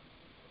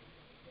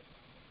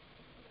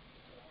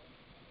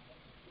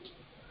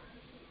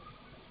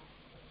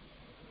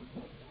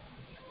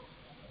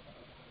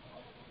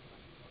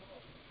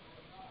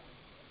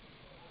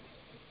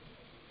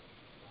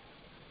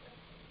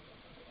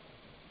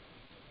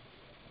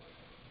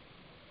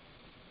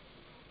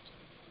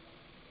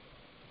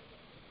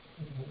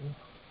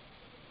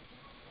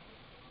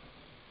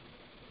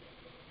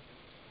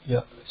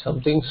 Yeah,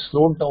 something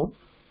slowed down.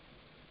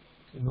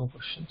 Okay, no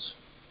questions.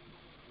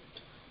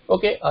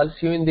 Okay, I'll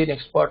see you in the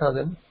next part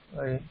then.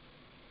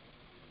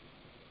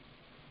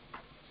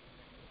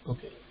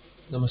 Okay,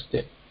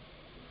 namaste.